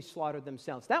basically slaughtered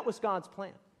themselves. That was God's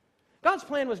plan. God's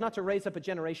plan was not to raise up a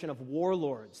generation of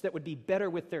warlords that would be better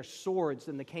with their swords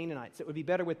than the Canaanites, that would be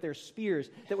better with their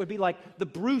spears, that would be like the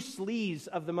Bruce Lees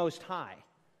of the Most High.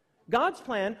 God's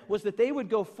plan was that they would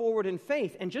go forward in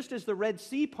faith, and just as the Red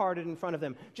Sea parted in front of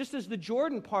them, just as the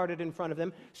Jordan parted in front of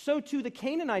them, so too the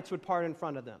Canaanites would part in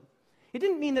front of them. It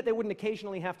didn't mean that they wouldn't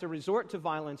occasionally have to resort to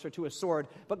violence or to a sword,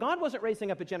 but God wasn't raising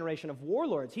up a generation of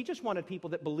warlords. He just wanted people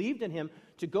that believed in Him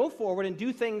to go forward and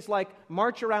do things like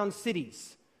march around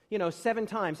cities, 7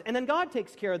 times, and then God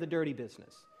takes care of the dirty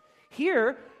business.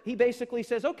 Here, he basically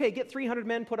says, okay, get 300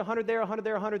 men, put 100 there, 100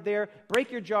 there, 100 there,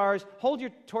 break your jars, hold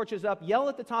your torches up, yell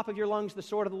at the top of your lungs the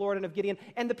sword of the Lord and of Gideon,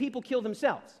 and the people kill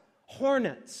themselves.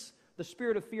 Hornets. The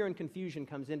spirit of fear and confusion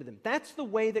comes into them. That's the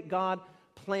way that God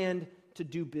planned to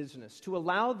do business, to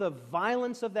allow the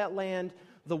violence of that land,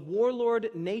 the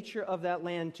warlord nature of that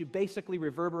land to basically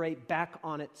reverberate back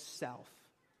on itself.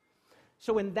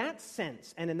 So in that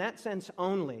sense, and in that sense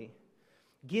only,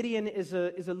 Gideon is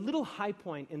a little high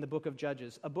point in the book of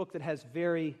Judges, a book that has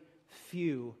very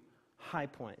few high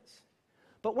points.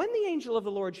 But when the angel of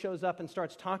the Lord shows up and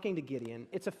starts talking to Gideon,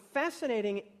 it's a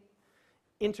fascinating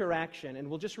interaction, and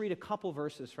we'll just read a couple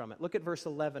verses from it. Look at verse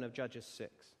 11 of Judges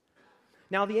 6.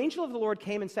 Now the angel of the Lord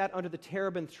came and sat under the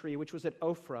terebinth tree, which was at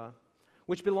Ophrah,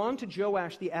 which belonged to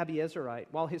Joash the Abiezerite,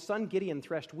 while his son Gideon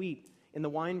threshed wheat in the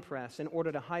winepress in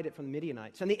order to hide it from the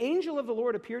Midianites. And the angel of the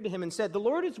Lord appeared to him and said, "The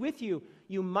Lord is with you,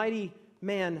 you mighty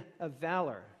man of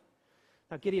valor."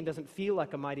 Now Gideon doesn't feel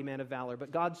like a mighty man of valor,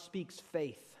 but God speaks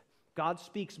faith. God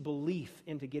speaks belief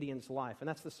into Gideon's life. And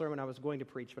that's the sermon I was going to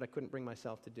preach, but I couldn't bring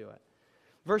myself to do it.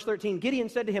 Verse 13, Gideon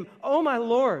said to him, "Oh my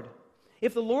Lord,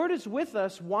 if the Lord is with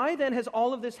us, why then has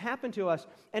all of this happened to us?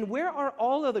 And where are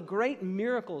all of the great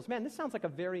miracles?" Man, this sounds like a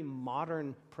very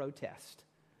modern protest.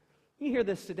 You hear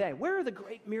this today. Where are the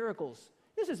great miracles?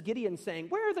 This is Gideon saying,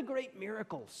 where are the great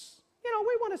miracles?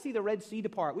 We want to see the Red Sea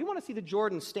depart. We want to see the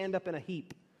Jordan stand up in a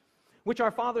heap, which our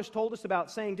fathers told us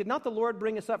about, saying, "Did not the Lord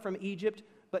bring us up from Egypt?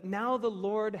 But now the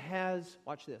Lord has,"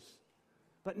 watch this,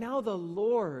 "but now the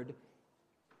Lord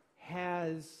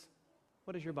has,"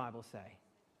 what does your Bible say?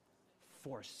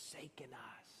 "Forsaken us."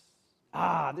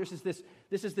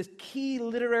 This is this key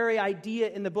literary idea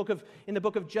in the book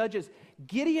of Judges.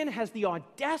 Gideon has the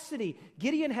audacity,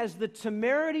 Gideon has the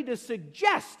temerity to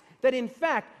suggest that in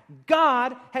fact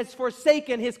God has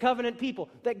forsaken his covenant people,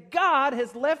 that God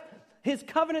has left his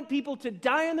covenant people to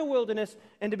die in the wilderness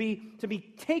and to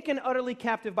be taken utterly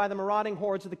captive by the marauding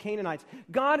hordes of the Canaanites.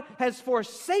 God has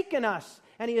forsaken us,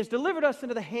 and he has delivered us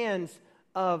into the hands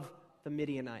of the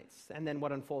Midianites. And then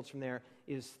what unfolds from there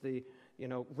is the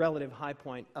relative high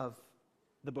point of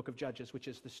the book of Judges, which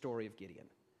is the story of Gideon.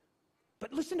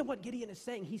 But listen to what Gideon is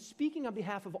saying. He's speaking on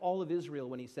behalf of all of Israel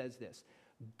when he says this.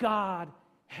 God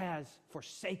has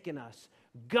forsaken us.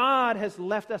 God has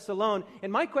left us alone.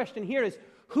 And my question here is,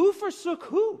 who forsook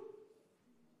who?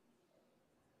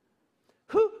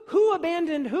 Who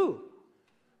abandoned who?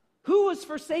 Who was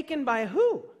forsaken by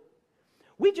who?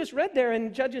 We just read there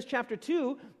in Judges chapter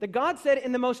 2 that God said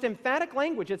in the most emphatic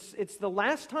language, it's the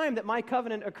last time that my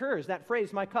covenant occurs, that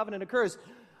phrase, my covenant occurs,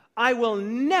 I will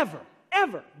never,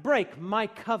 ever break my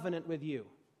covenant with you.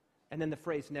 And then the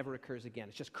phrase never occurs again.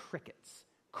 It's just crickets.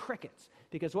 Crickets.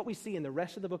 Because what we see in the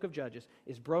rest of the book of Judges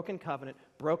is broken covenant,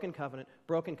 broken covenant,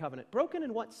 broken covenant. Broken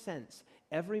in what sense?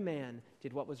 Every man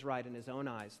did what was right in his own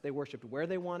eyes. They worshiped where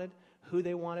they wanted, who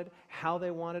they wanted, how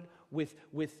they wanted, with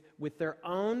their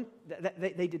own.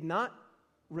 They did not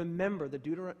remember the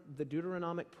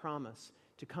Deuteronomic promise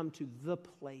to come to the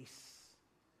place,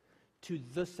 to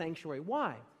the sanctuary.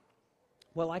 Why?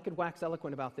 Well, I could wax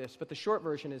eloquent about this, but the short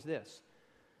version is this.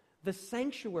 The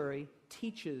sanctuary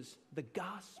teaches the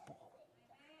gospel.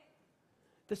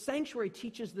 The sanctuary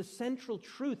teaches the central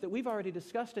truth that we've already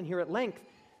discussed in here at length,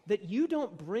 that you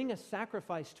don't bring a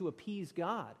sacrifice to appease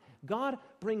God. God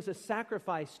brings a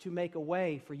sacrifice to make a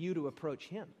way for you to approach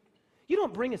Him. You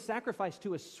don't bring a sacrifice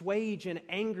to assuage an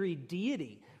angry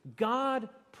deity. God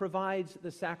provides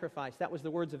the sacrifice. That was the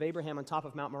words of Abraham on top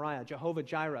of Mount Moriah, Jehovah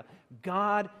Jireh.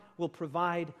 God will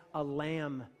provide a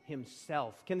lamb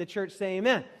Himself. Can the church say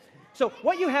amen? So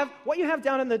what you have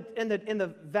down in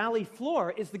the valley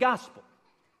floor is the gospel.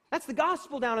 That's the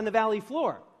gospel down in the valley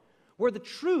floor, where the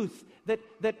truth that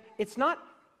it's not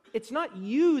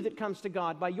you that comes to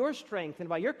God by your strength and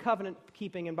by your covenant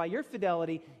keeping and by your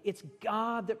fidelity. It's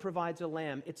God that provides a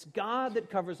lamb. It's God that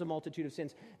covers a multitude of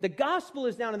sins. The gospel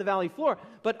is down in the valley floor,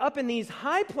 but up in these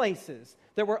high places,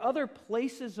 there were other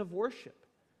places of worship.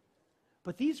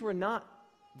 But these were not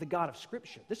the God of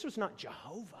Scripture. This was not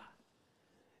Jehovah.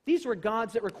 These were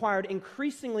gods that required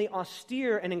increasingly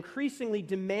austere and increasingly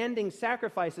demanding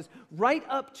sacrifices, right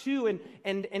up to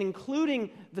and including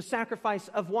the sacrifice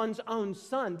of one's own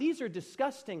son. These are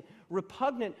disgusting,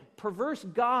 repugnant, perverse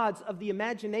gods of the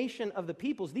imagination of the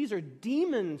peoples. These are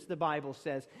demons, the Bible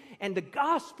says. And the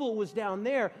gospel was down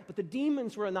there, but the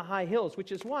demons were in the high hills,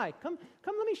 which is why. Come,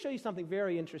 let me show you something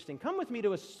very interesting. Come with me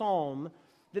to a psalm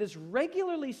that is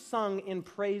regularly sung in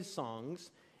praise songs,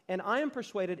 and I am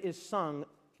persuaded is sung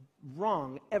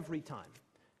wrong every time.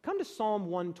 Come to Psalm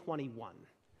 121.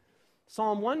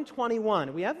 Psalm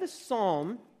 121. We have this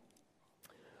psalm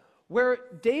where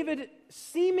David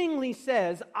seemingly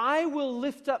says, I will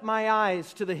lift up my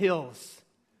eyes to the hills.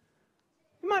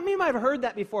 You might have heard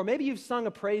that before. Maybe you've sung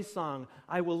a praise song,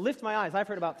 I will lift my eyes. I've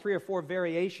heard about 3 or 4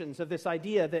 variations of this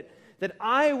idea that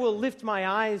I will lift my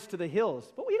eyes to the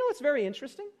hills. But you know what's very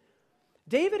interesting?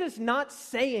 David is not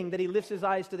saying that he lifts his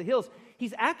eyes to the hills.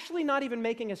 He's actually not even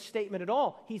making a statement at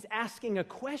all. He's asking a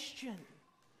question.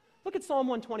 Look at Psalm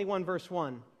 121, verse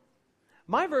 1.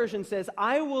 My version says,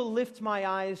 I will lift my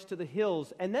eyes to the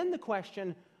hills. And then the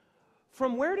question,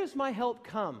 from where does my help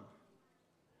come?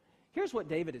 Here's what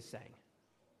David is saying.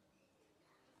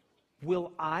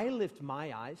 Will I lift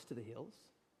my eyes to the hills?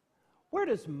 Where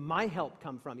does my help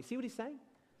come from? You see what he's saying?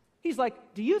 He's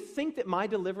like, do you think that my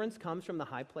deliverance comes from the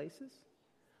high places?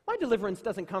 My deliverance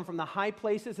doesn't come from the high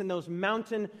places and those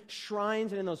mountain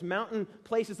shrines and in those mountain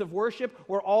places of worship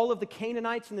where all of the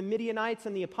Canaanites and the Midianites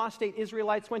and the apostate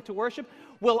Israelites went to worship.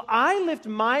 Will I lift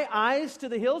my eyes to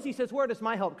the hills? He says, where does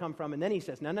my help come from? And then he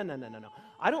says, no.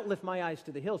 I don't lift my eyes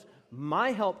to the hills.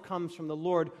 My help comes from the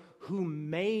Lord who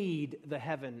made the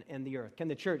heaven and the earth. Can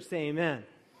the church say amen?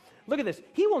 Look at this.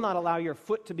 He will not allow your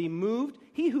foot to be moved.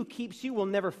 He who keeps you will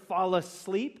never fall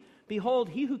asleep. Behold,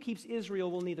 he who keeps Israel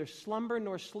will neither slumber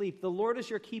nor sleep. The Lord is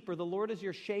your keeper. The Lord is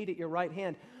your shade at your right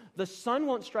hand. The sun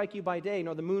won't strike you by day,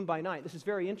 nor the moon by night. This is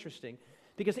very interesting,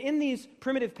 because in these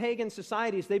primitive pagan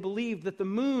societies, they believed that the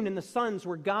moon and the suns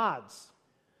were gods,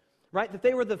 right? That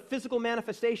they were the physical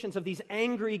manifestations of these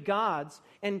angry gods.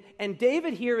 And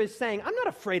David here is saying, I'm not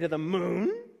afraid of the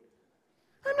moon.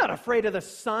 I'm not afraid of the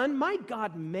sun. My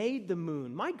God made the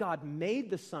moon. My God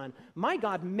made the sun. My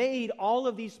God made all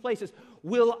of these places.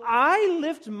 Will I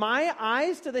lift my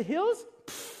eyes to the hills?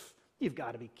 Pfft, you've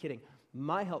got to be kidding.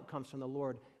 My help comes from the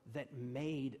Lord that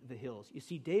made the hills. You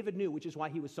see, David knew, which is why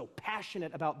he was so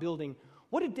passionate about building.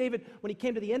 What did David, when he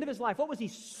came to the end of his life, what was he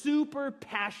super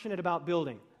passionate about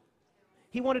building?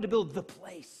 He wanted to build the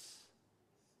place.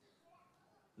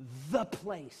 The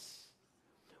place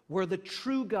where the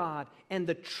true God and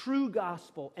the true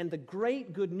gospel and the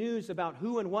great good news about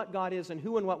who and what God is and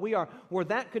who and what we are, where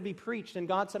that could be preached. And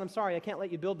God said, I'm sorry, I can't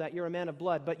let you build that. You're a man of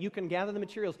blood, but you can gather the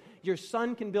materials. Your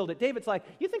son can build it. David's like,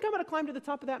 you think I'm going to climb to the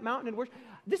top of that mountain and worship?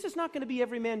 This is not going to be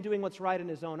every man doing what's right in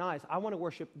his own eyes. I want to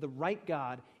worship the right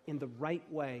God in the right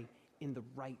way, in the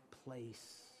right place.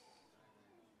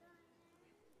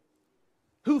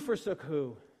 Who forsook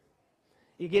who?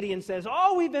 Gideon says,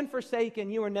 oh, we've been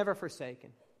forsaken. You were never forsaken.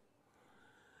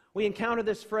 We encounter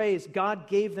this phrase, God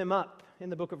gave them up, in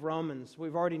the book of Romans.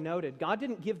 We've already noted. God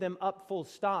didn't give them up full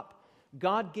stop.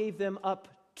 God gave them up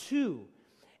to.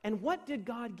 And what did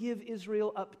God give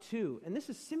Israel up to? And this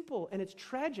is simple and it's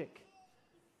tragic.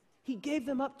 He gave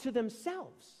them up to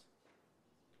themselves.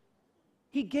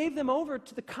 He gave them over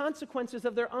to the consequences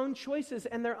of their own choices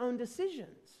and their own decisions.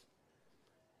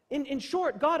 In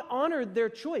short, God honored their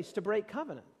choice to break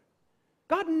covenant.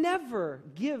 God never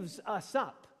gives us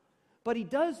up. But He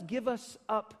does give us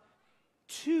up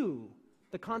to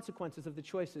the consequences of the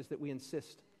choices that we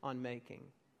insist on making.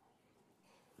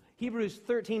 Hebrews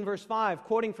 13, verse 5,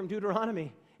 quoting from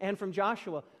Deuteronomy and from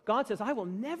Joshua, God says, I will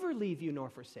never leave you nor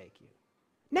forsake you.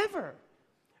 Never.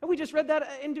 And we just read that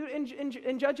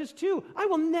in Judges 2. I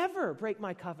will never break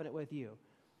my covenant with you.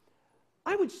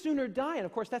 I would sooner die. And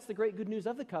of course, that's the great good news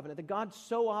of the covenant, that God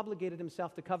so obligated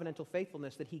Himself to covenantal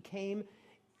faithfulness that He came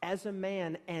as a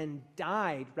man and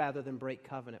died rather than break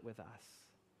covenant with us.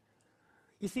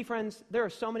 You see, friends, there are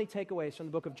so many takeaways from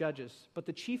the book of Judges, but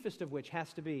the chiefest of which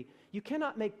has to be, you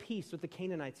cannot make peace with the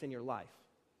Canaanites in your life.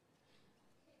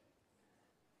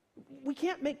 We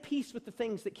can't make peace with the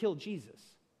things that killed Jesus.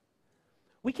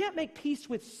 We can't make peace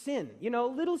with sin. You know,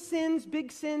 little sins,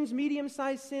 big sins,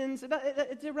 medium-sized sins,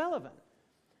 it's irrelevant.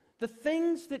 The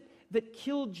things that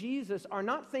killed Jesus are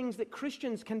not things that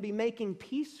Christians can be making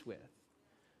peace with.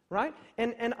 Right?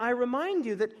 And I remind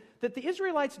you that the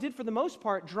Israelites did, for the most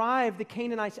part, drive the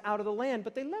Canaanites out of the land,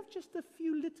 but they left just a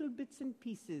few little bits and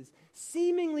pieces,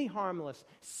 seemingly harmless,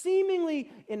 seemingly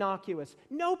innocuous.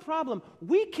 No problem.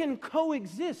 We can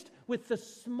coexist with the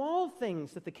small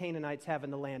things that the Canaanites have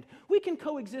in the land. We can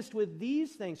coexist with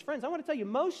these things. Friends, I want to tell you,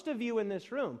 most of you in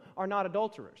this room are not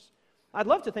adulterers. I'd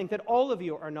love to think that all of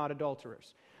you are not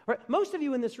adulterers. Right? Most of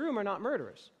you in this room are not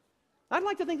murderers. I'd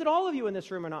like to think that all of you in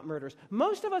this room are not murderers.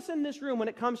 Most of us in this room, when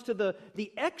it comes to the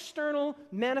external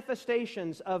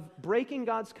manifestations of breaking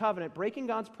God's covenant, breaking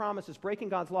God's promises, breaking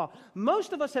God's law,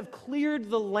 most of us have cleared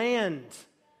the land,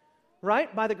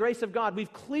 right? By the grace of God.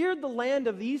 We've cleared the land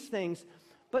of these things,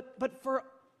 but for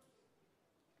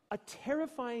a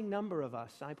terrifying number of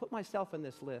us, and I put myself in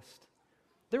this list,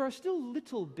 there are still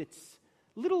little bits,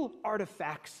 little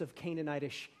artifacts of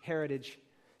Canaanitish heritage.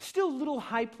 Still little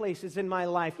high places in my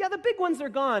life. Yeah, the big ones are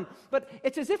gone, but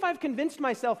it's as if I've convinced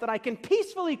myself that I can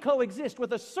peacefully coexist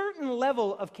with a certain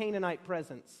level of Canaanite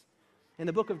presence. And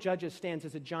the book of Judges stands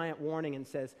as a giant warning and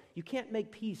says, you can't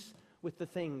make peace with the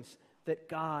things that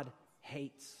God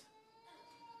hates.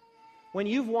 When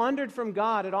you've wandered from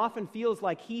God, it often feels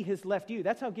like He has left you.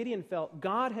 That's how Gideon felt.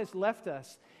 God has left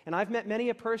us. And I've met many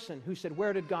a person who said,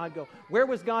 where did God go? Where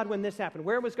was God when this happened?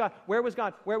 Where was God? Where was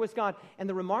God? Where was God? And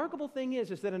the remarkable thing is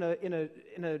that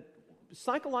in a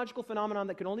psychological phenomenon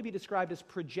that can only be described as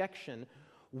projection,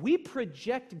 we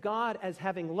project God as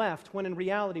having left when in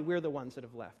reality we're the ones that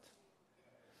have left.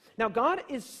 Now, God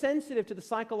is sensitive to the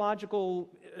psychological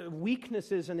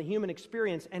weaknesses in the human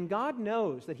experience, and God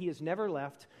knows that He has never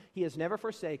left, He has never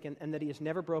forsaken, and that He has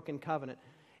never broken covenant.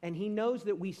 And He knows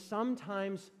that we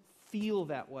sometimes feel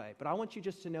that way. But I want you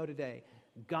just to know today,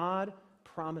 God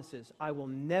promises, I will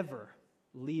never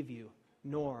leave you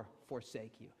nor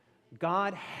forsake you.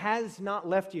 God has not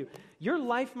left you. Your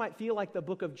life might feel like the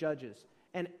book of Judges,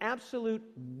 an absolute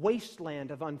wasteland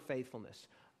of unfaithfulness.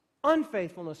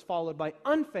 Unfaithfulness followed by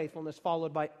unfaithfulness,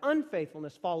 followed by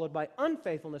unfaithfulness, followed by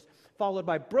unfaithfulness, followed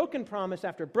by broken promise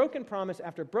after broken promise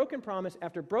after broken promise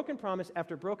after broken promise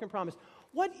after broken promise.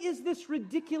 What is this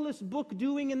ridiculous book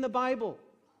doing in the Bible?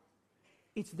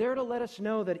 It's there to let us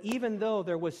know that even though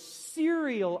there was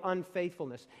serial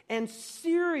unfaithfulness and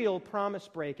serial promise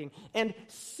breaking and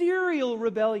serial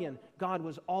rebellion, God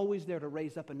was always there to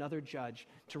raise up another judge,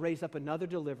 to raise up another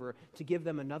deliverer, to give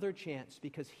them another chance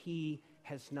because He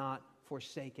has not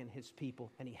forsaken His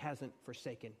people, and He hasn't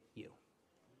forsaken you.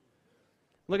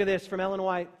 Look at this from Ellen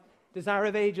White. Desire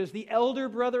of Ages, the elder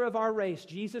brother of our race,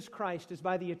 Jesus Christ, is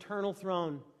by the eternal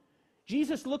throne.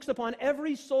 Jesus looks upon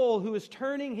every soul who is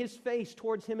turning his face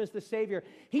towards Him as the Savior.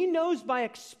 He knows by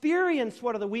experience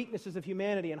what are the weaknesses of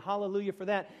humanity, and hallelujah for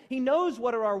that. He knows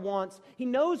what are our wants. He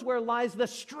knows where lies the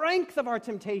strength of our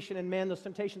temptation, and man, those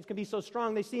temptations can be so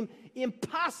strong they seem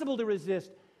impossible to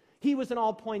resist. He was in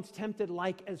all points tempted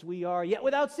like as we are, yet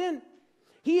without sin.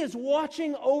 He is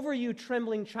watching over you,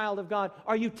 trembling child of God.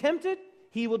 Are you tempted?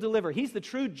 He will deliver. He's the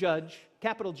true judge,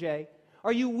 capital J.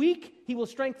 Are you weak? He will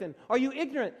strengthen. Are you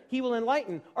ignorant? He will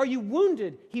enlighten. Are you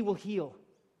wounded? He will heal.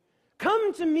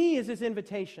 Come to me is his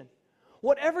invitation.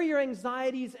 Whatever your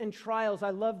anxieties and trials, I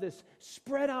love this,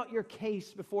 spread out your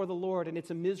case before the Lord, and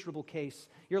it's a miserable case.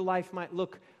 Your life might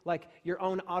look like your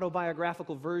own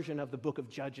autobiographical version of the book of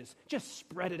Judges. Just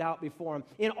spread it out before him.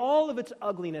 In all of its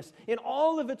ugliness, in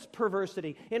all of its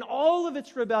perversity, in all of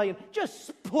its rebellion,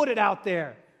 just put it out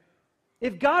there.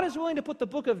 If God is willing to put the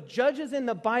book of Judges in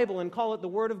the Bible and call it the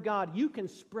Word of God, you can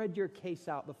spread your case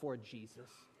out before Jesus.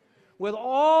 With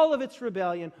all of its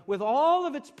rebellion, with all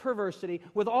of its perversity,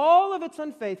 with all of its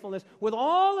unfaithfulness, with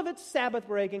all of its Sabbath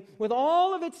breaking, with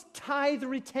all of its tithe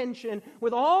retention,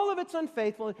 with all of its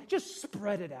unfaithfulness, just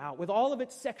spread it out. With all of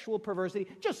its sexual perversity,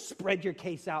 just spread your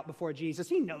case out before Jesus.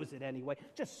 He knows it anyway.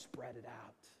 Just spread it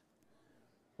out.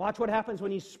 Watch what happens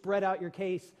when you spread out your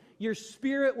case. Your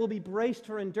spirit will be braced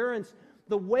for endurance.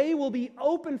 The way will be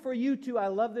open for you to, I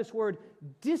love this word,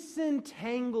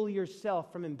 disentangle yourself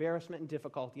from embarrassment and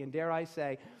difficulty. And dare I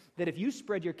say that if you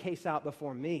spread your case out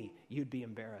before me, you'd be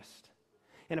embarrassed.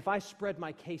 And if I spread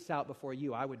my case out before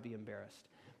you, I would be embarrassed.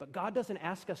 But God doesn't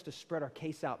ask us to spread our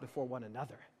case out before one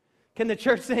another. Can the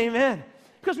church say amen?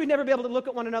 Because we'd never be able to look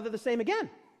at one another the same again.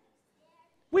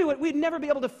 We'd never be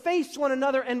able to face one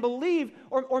another and believe,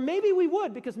 or maybe we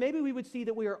would, because maybe we would see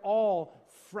that we are all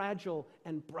fragile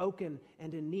and broken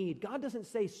and in need. God doesn't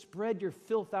say spread your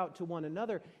filth out to one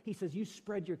another. He says you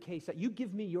spread your case out. You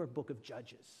give me your book of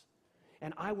Judges,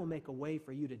 and I will make a way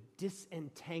for you to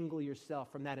disentangle yourself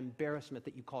from that embarrassment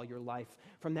that you call your life,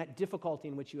 from that difficulty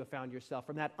in which you have found yourself,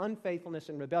 from that unfaithfulness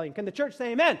and rebellion. Can the church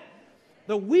say amen?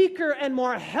 The weaker and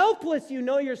more helpless you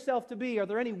know yourself to be. Are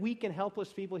there any weak and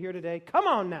helpless people here today? Come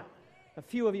on now. A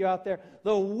few of you out there.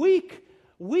 The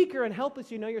weaker and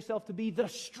helpless you know yourself to be, the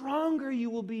stronger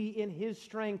you will be in his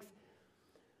strength.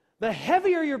 The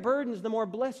heavier your burdens, the more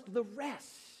blessed the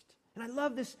rest. And I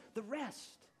love this, the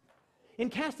rest.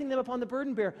 In casting them upon the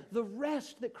burden bearer, the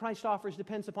rest that Christ offers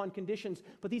depends upon conditions,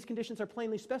 but these conditions are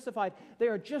plainly specified. They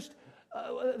are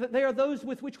those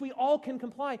with which we all can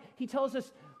comply. He tells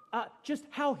us just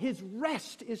how his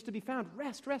rest is to be found.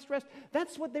 Rest, rest, rest.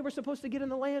 That's what they were supposed to get in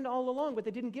the land all along, but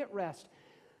they didn't get rest.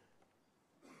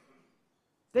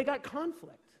 They got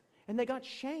conflict, and they got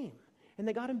shame, and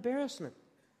they got embarrassment.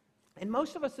 And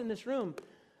most of us in this room,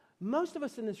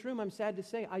 I'm sad to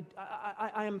say,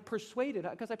 I am persuaded,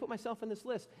 because I put myself in this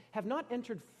list, have not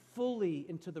entered fully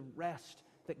into the rest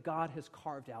that God has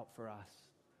carved out for us.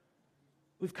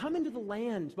 We've come into the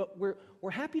land, but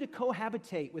we're happy to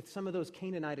cohabitate with some of those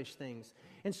Canaanitish things.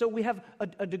 And so we have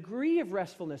a degree of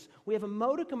restfulness. We have a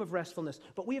modicum of restfulness,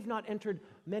 but we have not entered,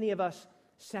 many of us,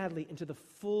 sadly, into the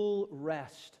full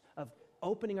rest of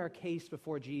opening our case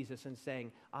before Jesus and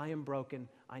saying, I am broken,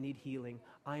 I need healing.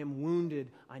 I am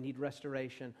wounded, I need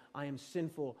restoration. I am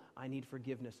sinful, I need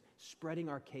forgiveness. Spreading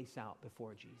our case out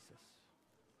before Jesus.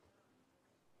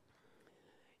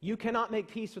 You cannot make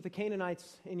peace with the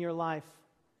Canaanites in your life.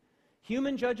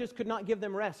 Human judges could not give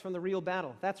them rest from the real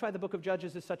battle. That's why the book of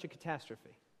Judges is such a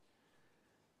catastrophe.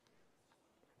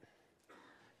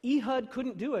 Ehud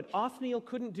couldn't do it. Othniel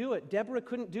couldn't do it. Deborah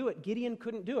couldn't do it. Gideon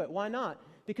couldn't do it. Why not?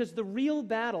 Because the real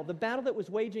battle, the battle that was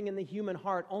waging in the human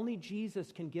heart, only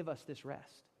Jesus can give us this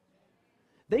rest.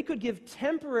 They could give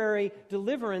temporary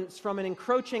deliverance from an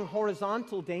encroaching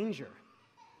horizontal danger.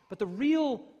 But the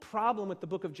real problem with the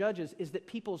book of Judges is that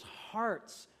people's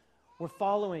hearts were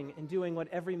following and doing what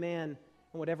every man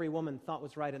and what every woman thought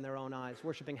was right in their own eyes,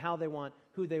 worshiping how they want,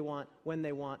 who they want, when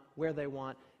they want, where they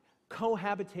want,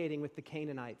 cohabitating with the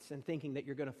Canaanites and thinking that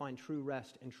you're going to find true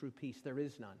rest and true peace. There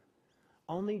is none.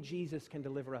 Only Jesus can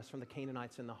deliver us from the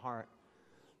Canaanites in the heart.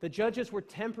 The Judges were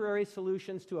temporary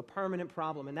solutions to a permanent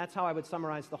problem, and that's how I would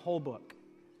summarize the whole book.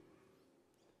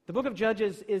 The book of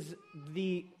Judges is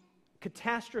the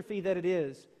catastrophe that it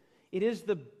is. It is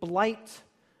the blight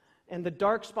and the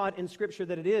dark spot in Scripture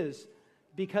that it is,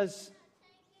 because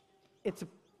it's a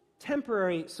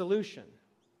temporary solution,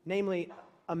 namely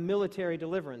a military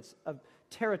deliverance, a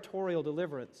territorial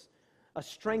deliverance, a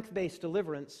strength-based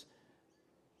deliverance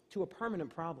to a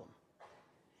permanent problem.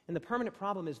 And the permanent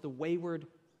problem is the wayward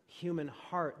human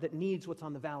heart that needs what's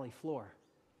on the valley floor.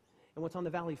 And what's on the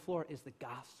valley floor is the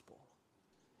gospel.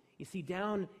 You see,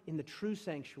 down in the true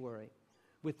sanctuary,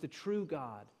 with the true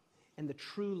God and the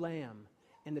true Lamb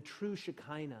and the true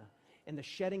Shekinah and the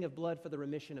shedding of blood for the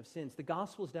remission of sins, the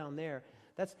gospel's down there.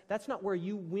 That's not where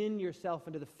you win yourself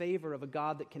into the favor of a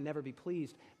God that can never be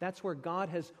pleased. That's where God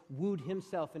has wooed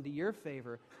himself into your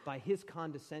favor by his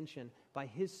condescension, by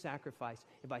his sacrifice,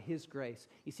 and by his grace.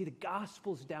 You see, the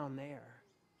gospel's down there.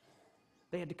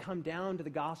 They had to come down to the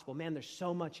gospel. Man, there's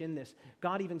so much in this.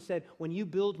 God even said, when you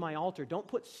build my altar, don't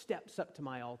put steps up to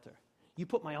my altar. You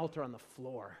put my altar on the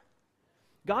floor.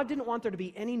 God didn't want there to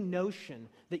be any notion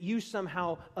that you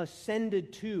somehow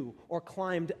ascended to or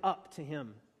climbed up to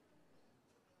him.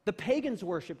 The pagans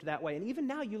worshipped that way. And even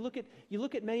now, you look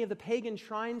at many of the pagan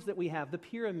shrines that we have, the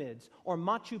pyramids or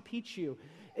Machu Picchu.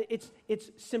 It's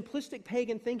simplistic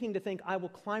pagan thinking to think, I will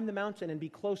climb the mountain and be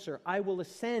closer. I will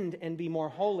ascend and be more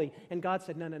holy. And God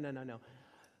said, no.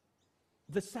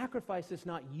 The sacrifice is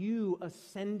not you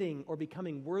ascending or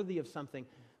becoming worthy of something.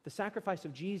 The sacrifice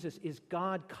of Jesus is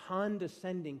God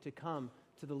condescending to come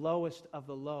to the lowest of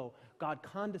the low. God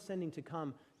condescending to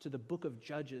come to the book of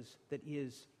Judges that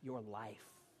is your life.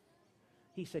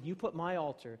 He said, you put my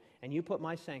altar and you put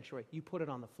my sanctuary, you put it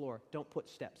on the floor. Don't put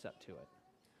steps up to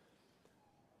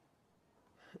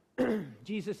it.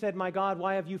 Jesus said, my God,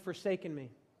 why have you forsaken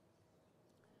me?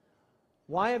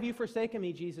 Why have you forsaken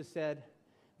me, Jesus said.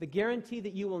 The guarantee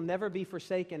that you will never be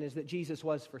forsaken is that Jesus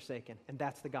was forsaken, and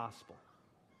that's the gospel.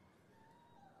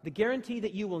 The guarantee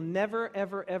that you will never,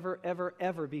 ever, ever, ever,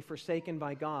 ever be forsaken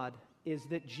by God is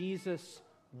that Jesus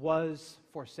was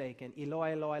forsaken.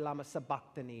 Eloi, Eloi, lama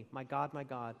sabachthani. My God,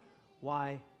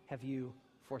 why have you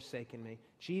forsaken me?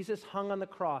 Jesus hung on the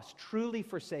cross, truly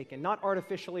forsaken, not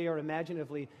artificially or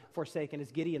imaginatively forsaken,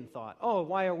 as Gideon thought. Oh,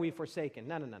 why are we forsaken?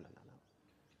 No.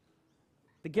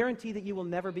 The guarantee that you will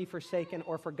never be forsaken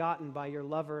or forgotten by your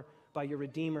lover, by your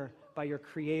Redeemer, by your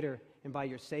Creator, and by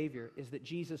your Savior is that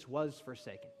Jesus was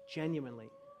forsaken, genuinely,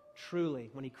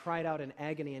 truly, when he cried out in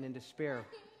agony and in despair,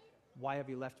 why have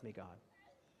you left me, God?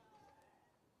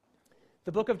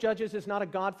 The book of Judges is not a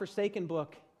God-forsaken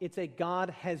book. It's a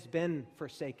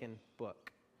God-has-been-forsaken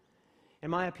book.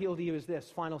 And my appeal to you is this,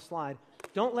 final slide.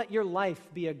 Don't let your life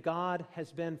be a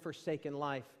God-has-been-forsaken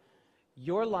life.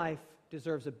 Your life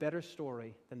deserves a better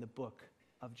story than the book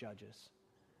of Judges.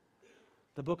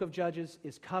 The book of Judges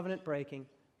is covenant-breaking,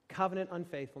 covenant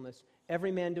unfaithfulness,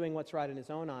 every man doing what's right in his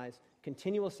own eyes,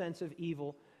 continual sense of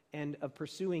evil and of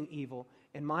pursuing evil.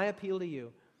 And my appeal to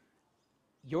you,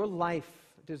 your life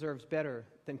deserves better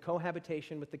than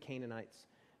cohabitation with the Canaanites.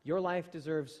 Your life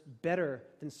deserves better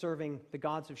than serving the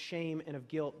gods of shame and of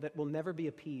guilt that will never be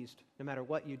appeased no matter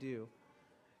what you do.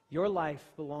 Your life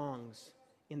belongs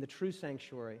in the true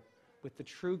sanctuary with the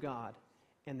true God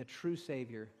and the true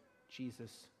Savior,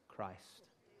 Jesus Christ.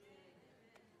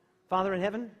 Father in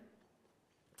heaven,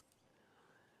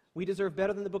 we deserve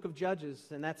better than the book of Judges,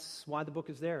 and that's why the book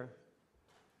is there.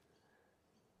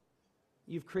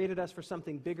 You've created us for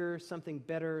something bigger, something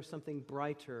better, something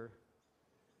brighter.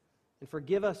 And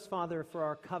forgive us, Father, for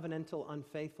our covenantal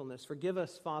unfaithfulness. Forgive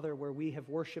us, Father, where we have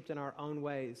worshipped in our own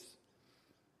ways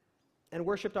and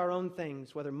worshipped our own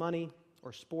things, whether money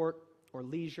or sport or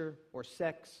leisure or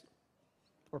sex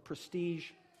or prestige.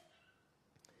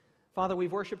 Father,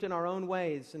 we've worshipped in our own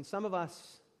ways, and some of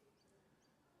us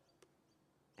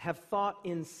have thought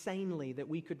insanely that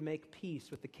we could make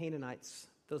peace with the Canaanites,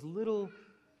 those little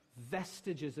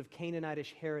vestiges of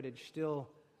Canaanitish heritage still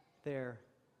there.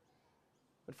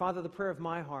 But Father, the prayer of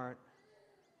my heart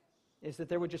is that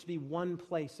there would just be one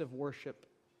place of worship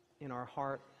in our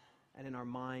heart and in our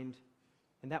mind,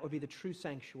 and that would be the true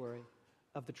sanctuary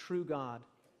of the true God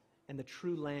and the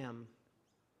true Lamb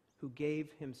who gave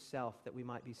himself that we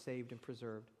might be saved and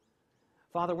preserved.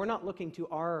 Father, we're not looking to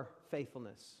our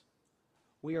faithfulness.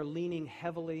 We are leaning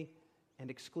heavily and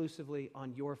exclusively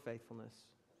on your faithfulness.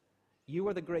 You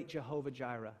are the great Jehovah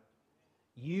Jireh.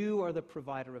 You are the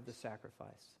provider of the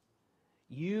sacrifice.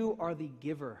 You are the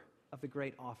giver of the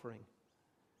great offering.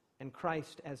 And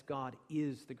Christ as God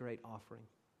is the great offering.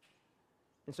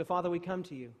 And so, Father, we come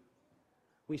to you.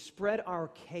 We spread our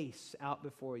case out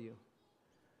before you.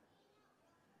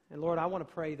 And Lord, I want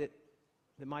to pray that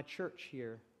my church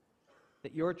here,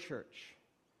 that your church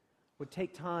would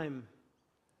take time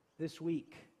this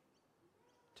week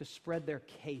to spread their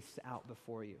case out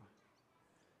before you.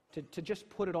 To just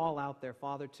put it all out there,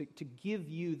 Father, to give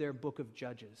you their book of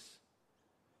Judges,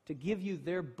 to give you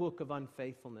their book of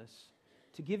unfaithfulness,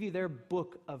 to give you their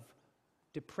book of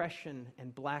depression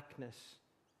and blackness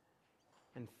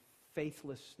and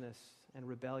faithlessness and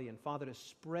rebellion. Father, to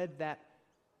spread that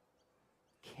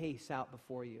case out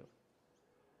before you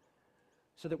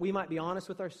so that we might be honest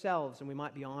with ourselves and we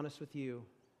might be honest with you.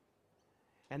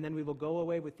 And then we will go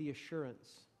away with the assurance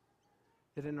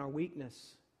that in our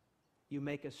weakness, you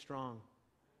make us strong.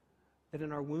 That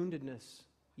in our woundedness,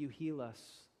 you heal us.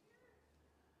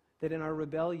 that in our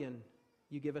rebellion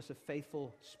you give us a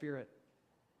faithful spirit,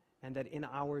 and that in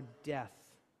our death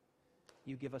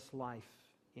you give us life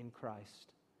in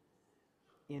Christ,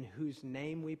 in whose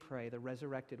name we pray, the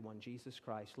resurrected one, Jesus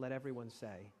Christ. Let everyone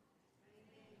say,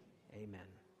 Amen.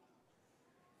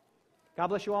 God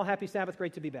bless you all. Happy Sabbath.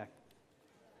 Great to be back.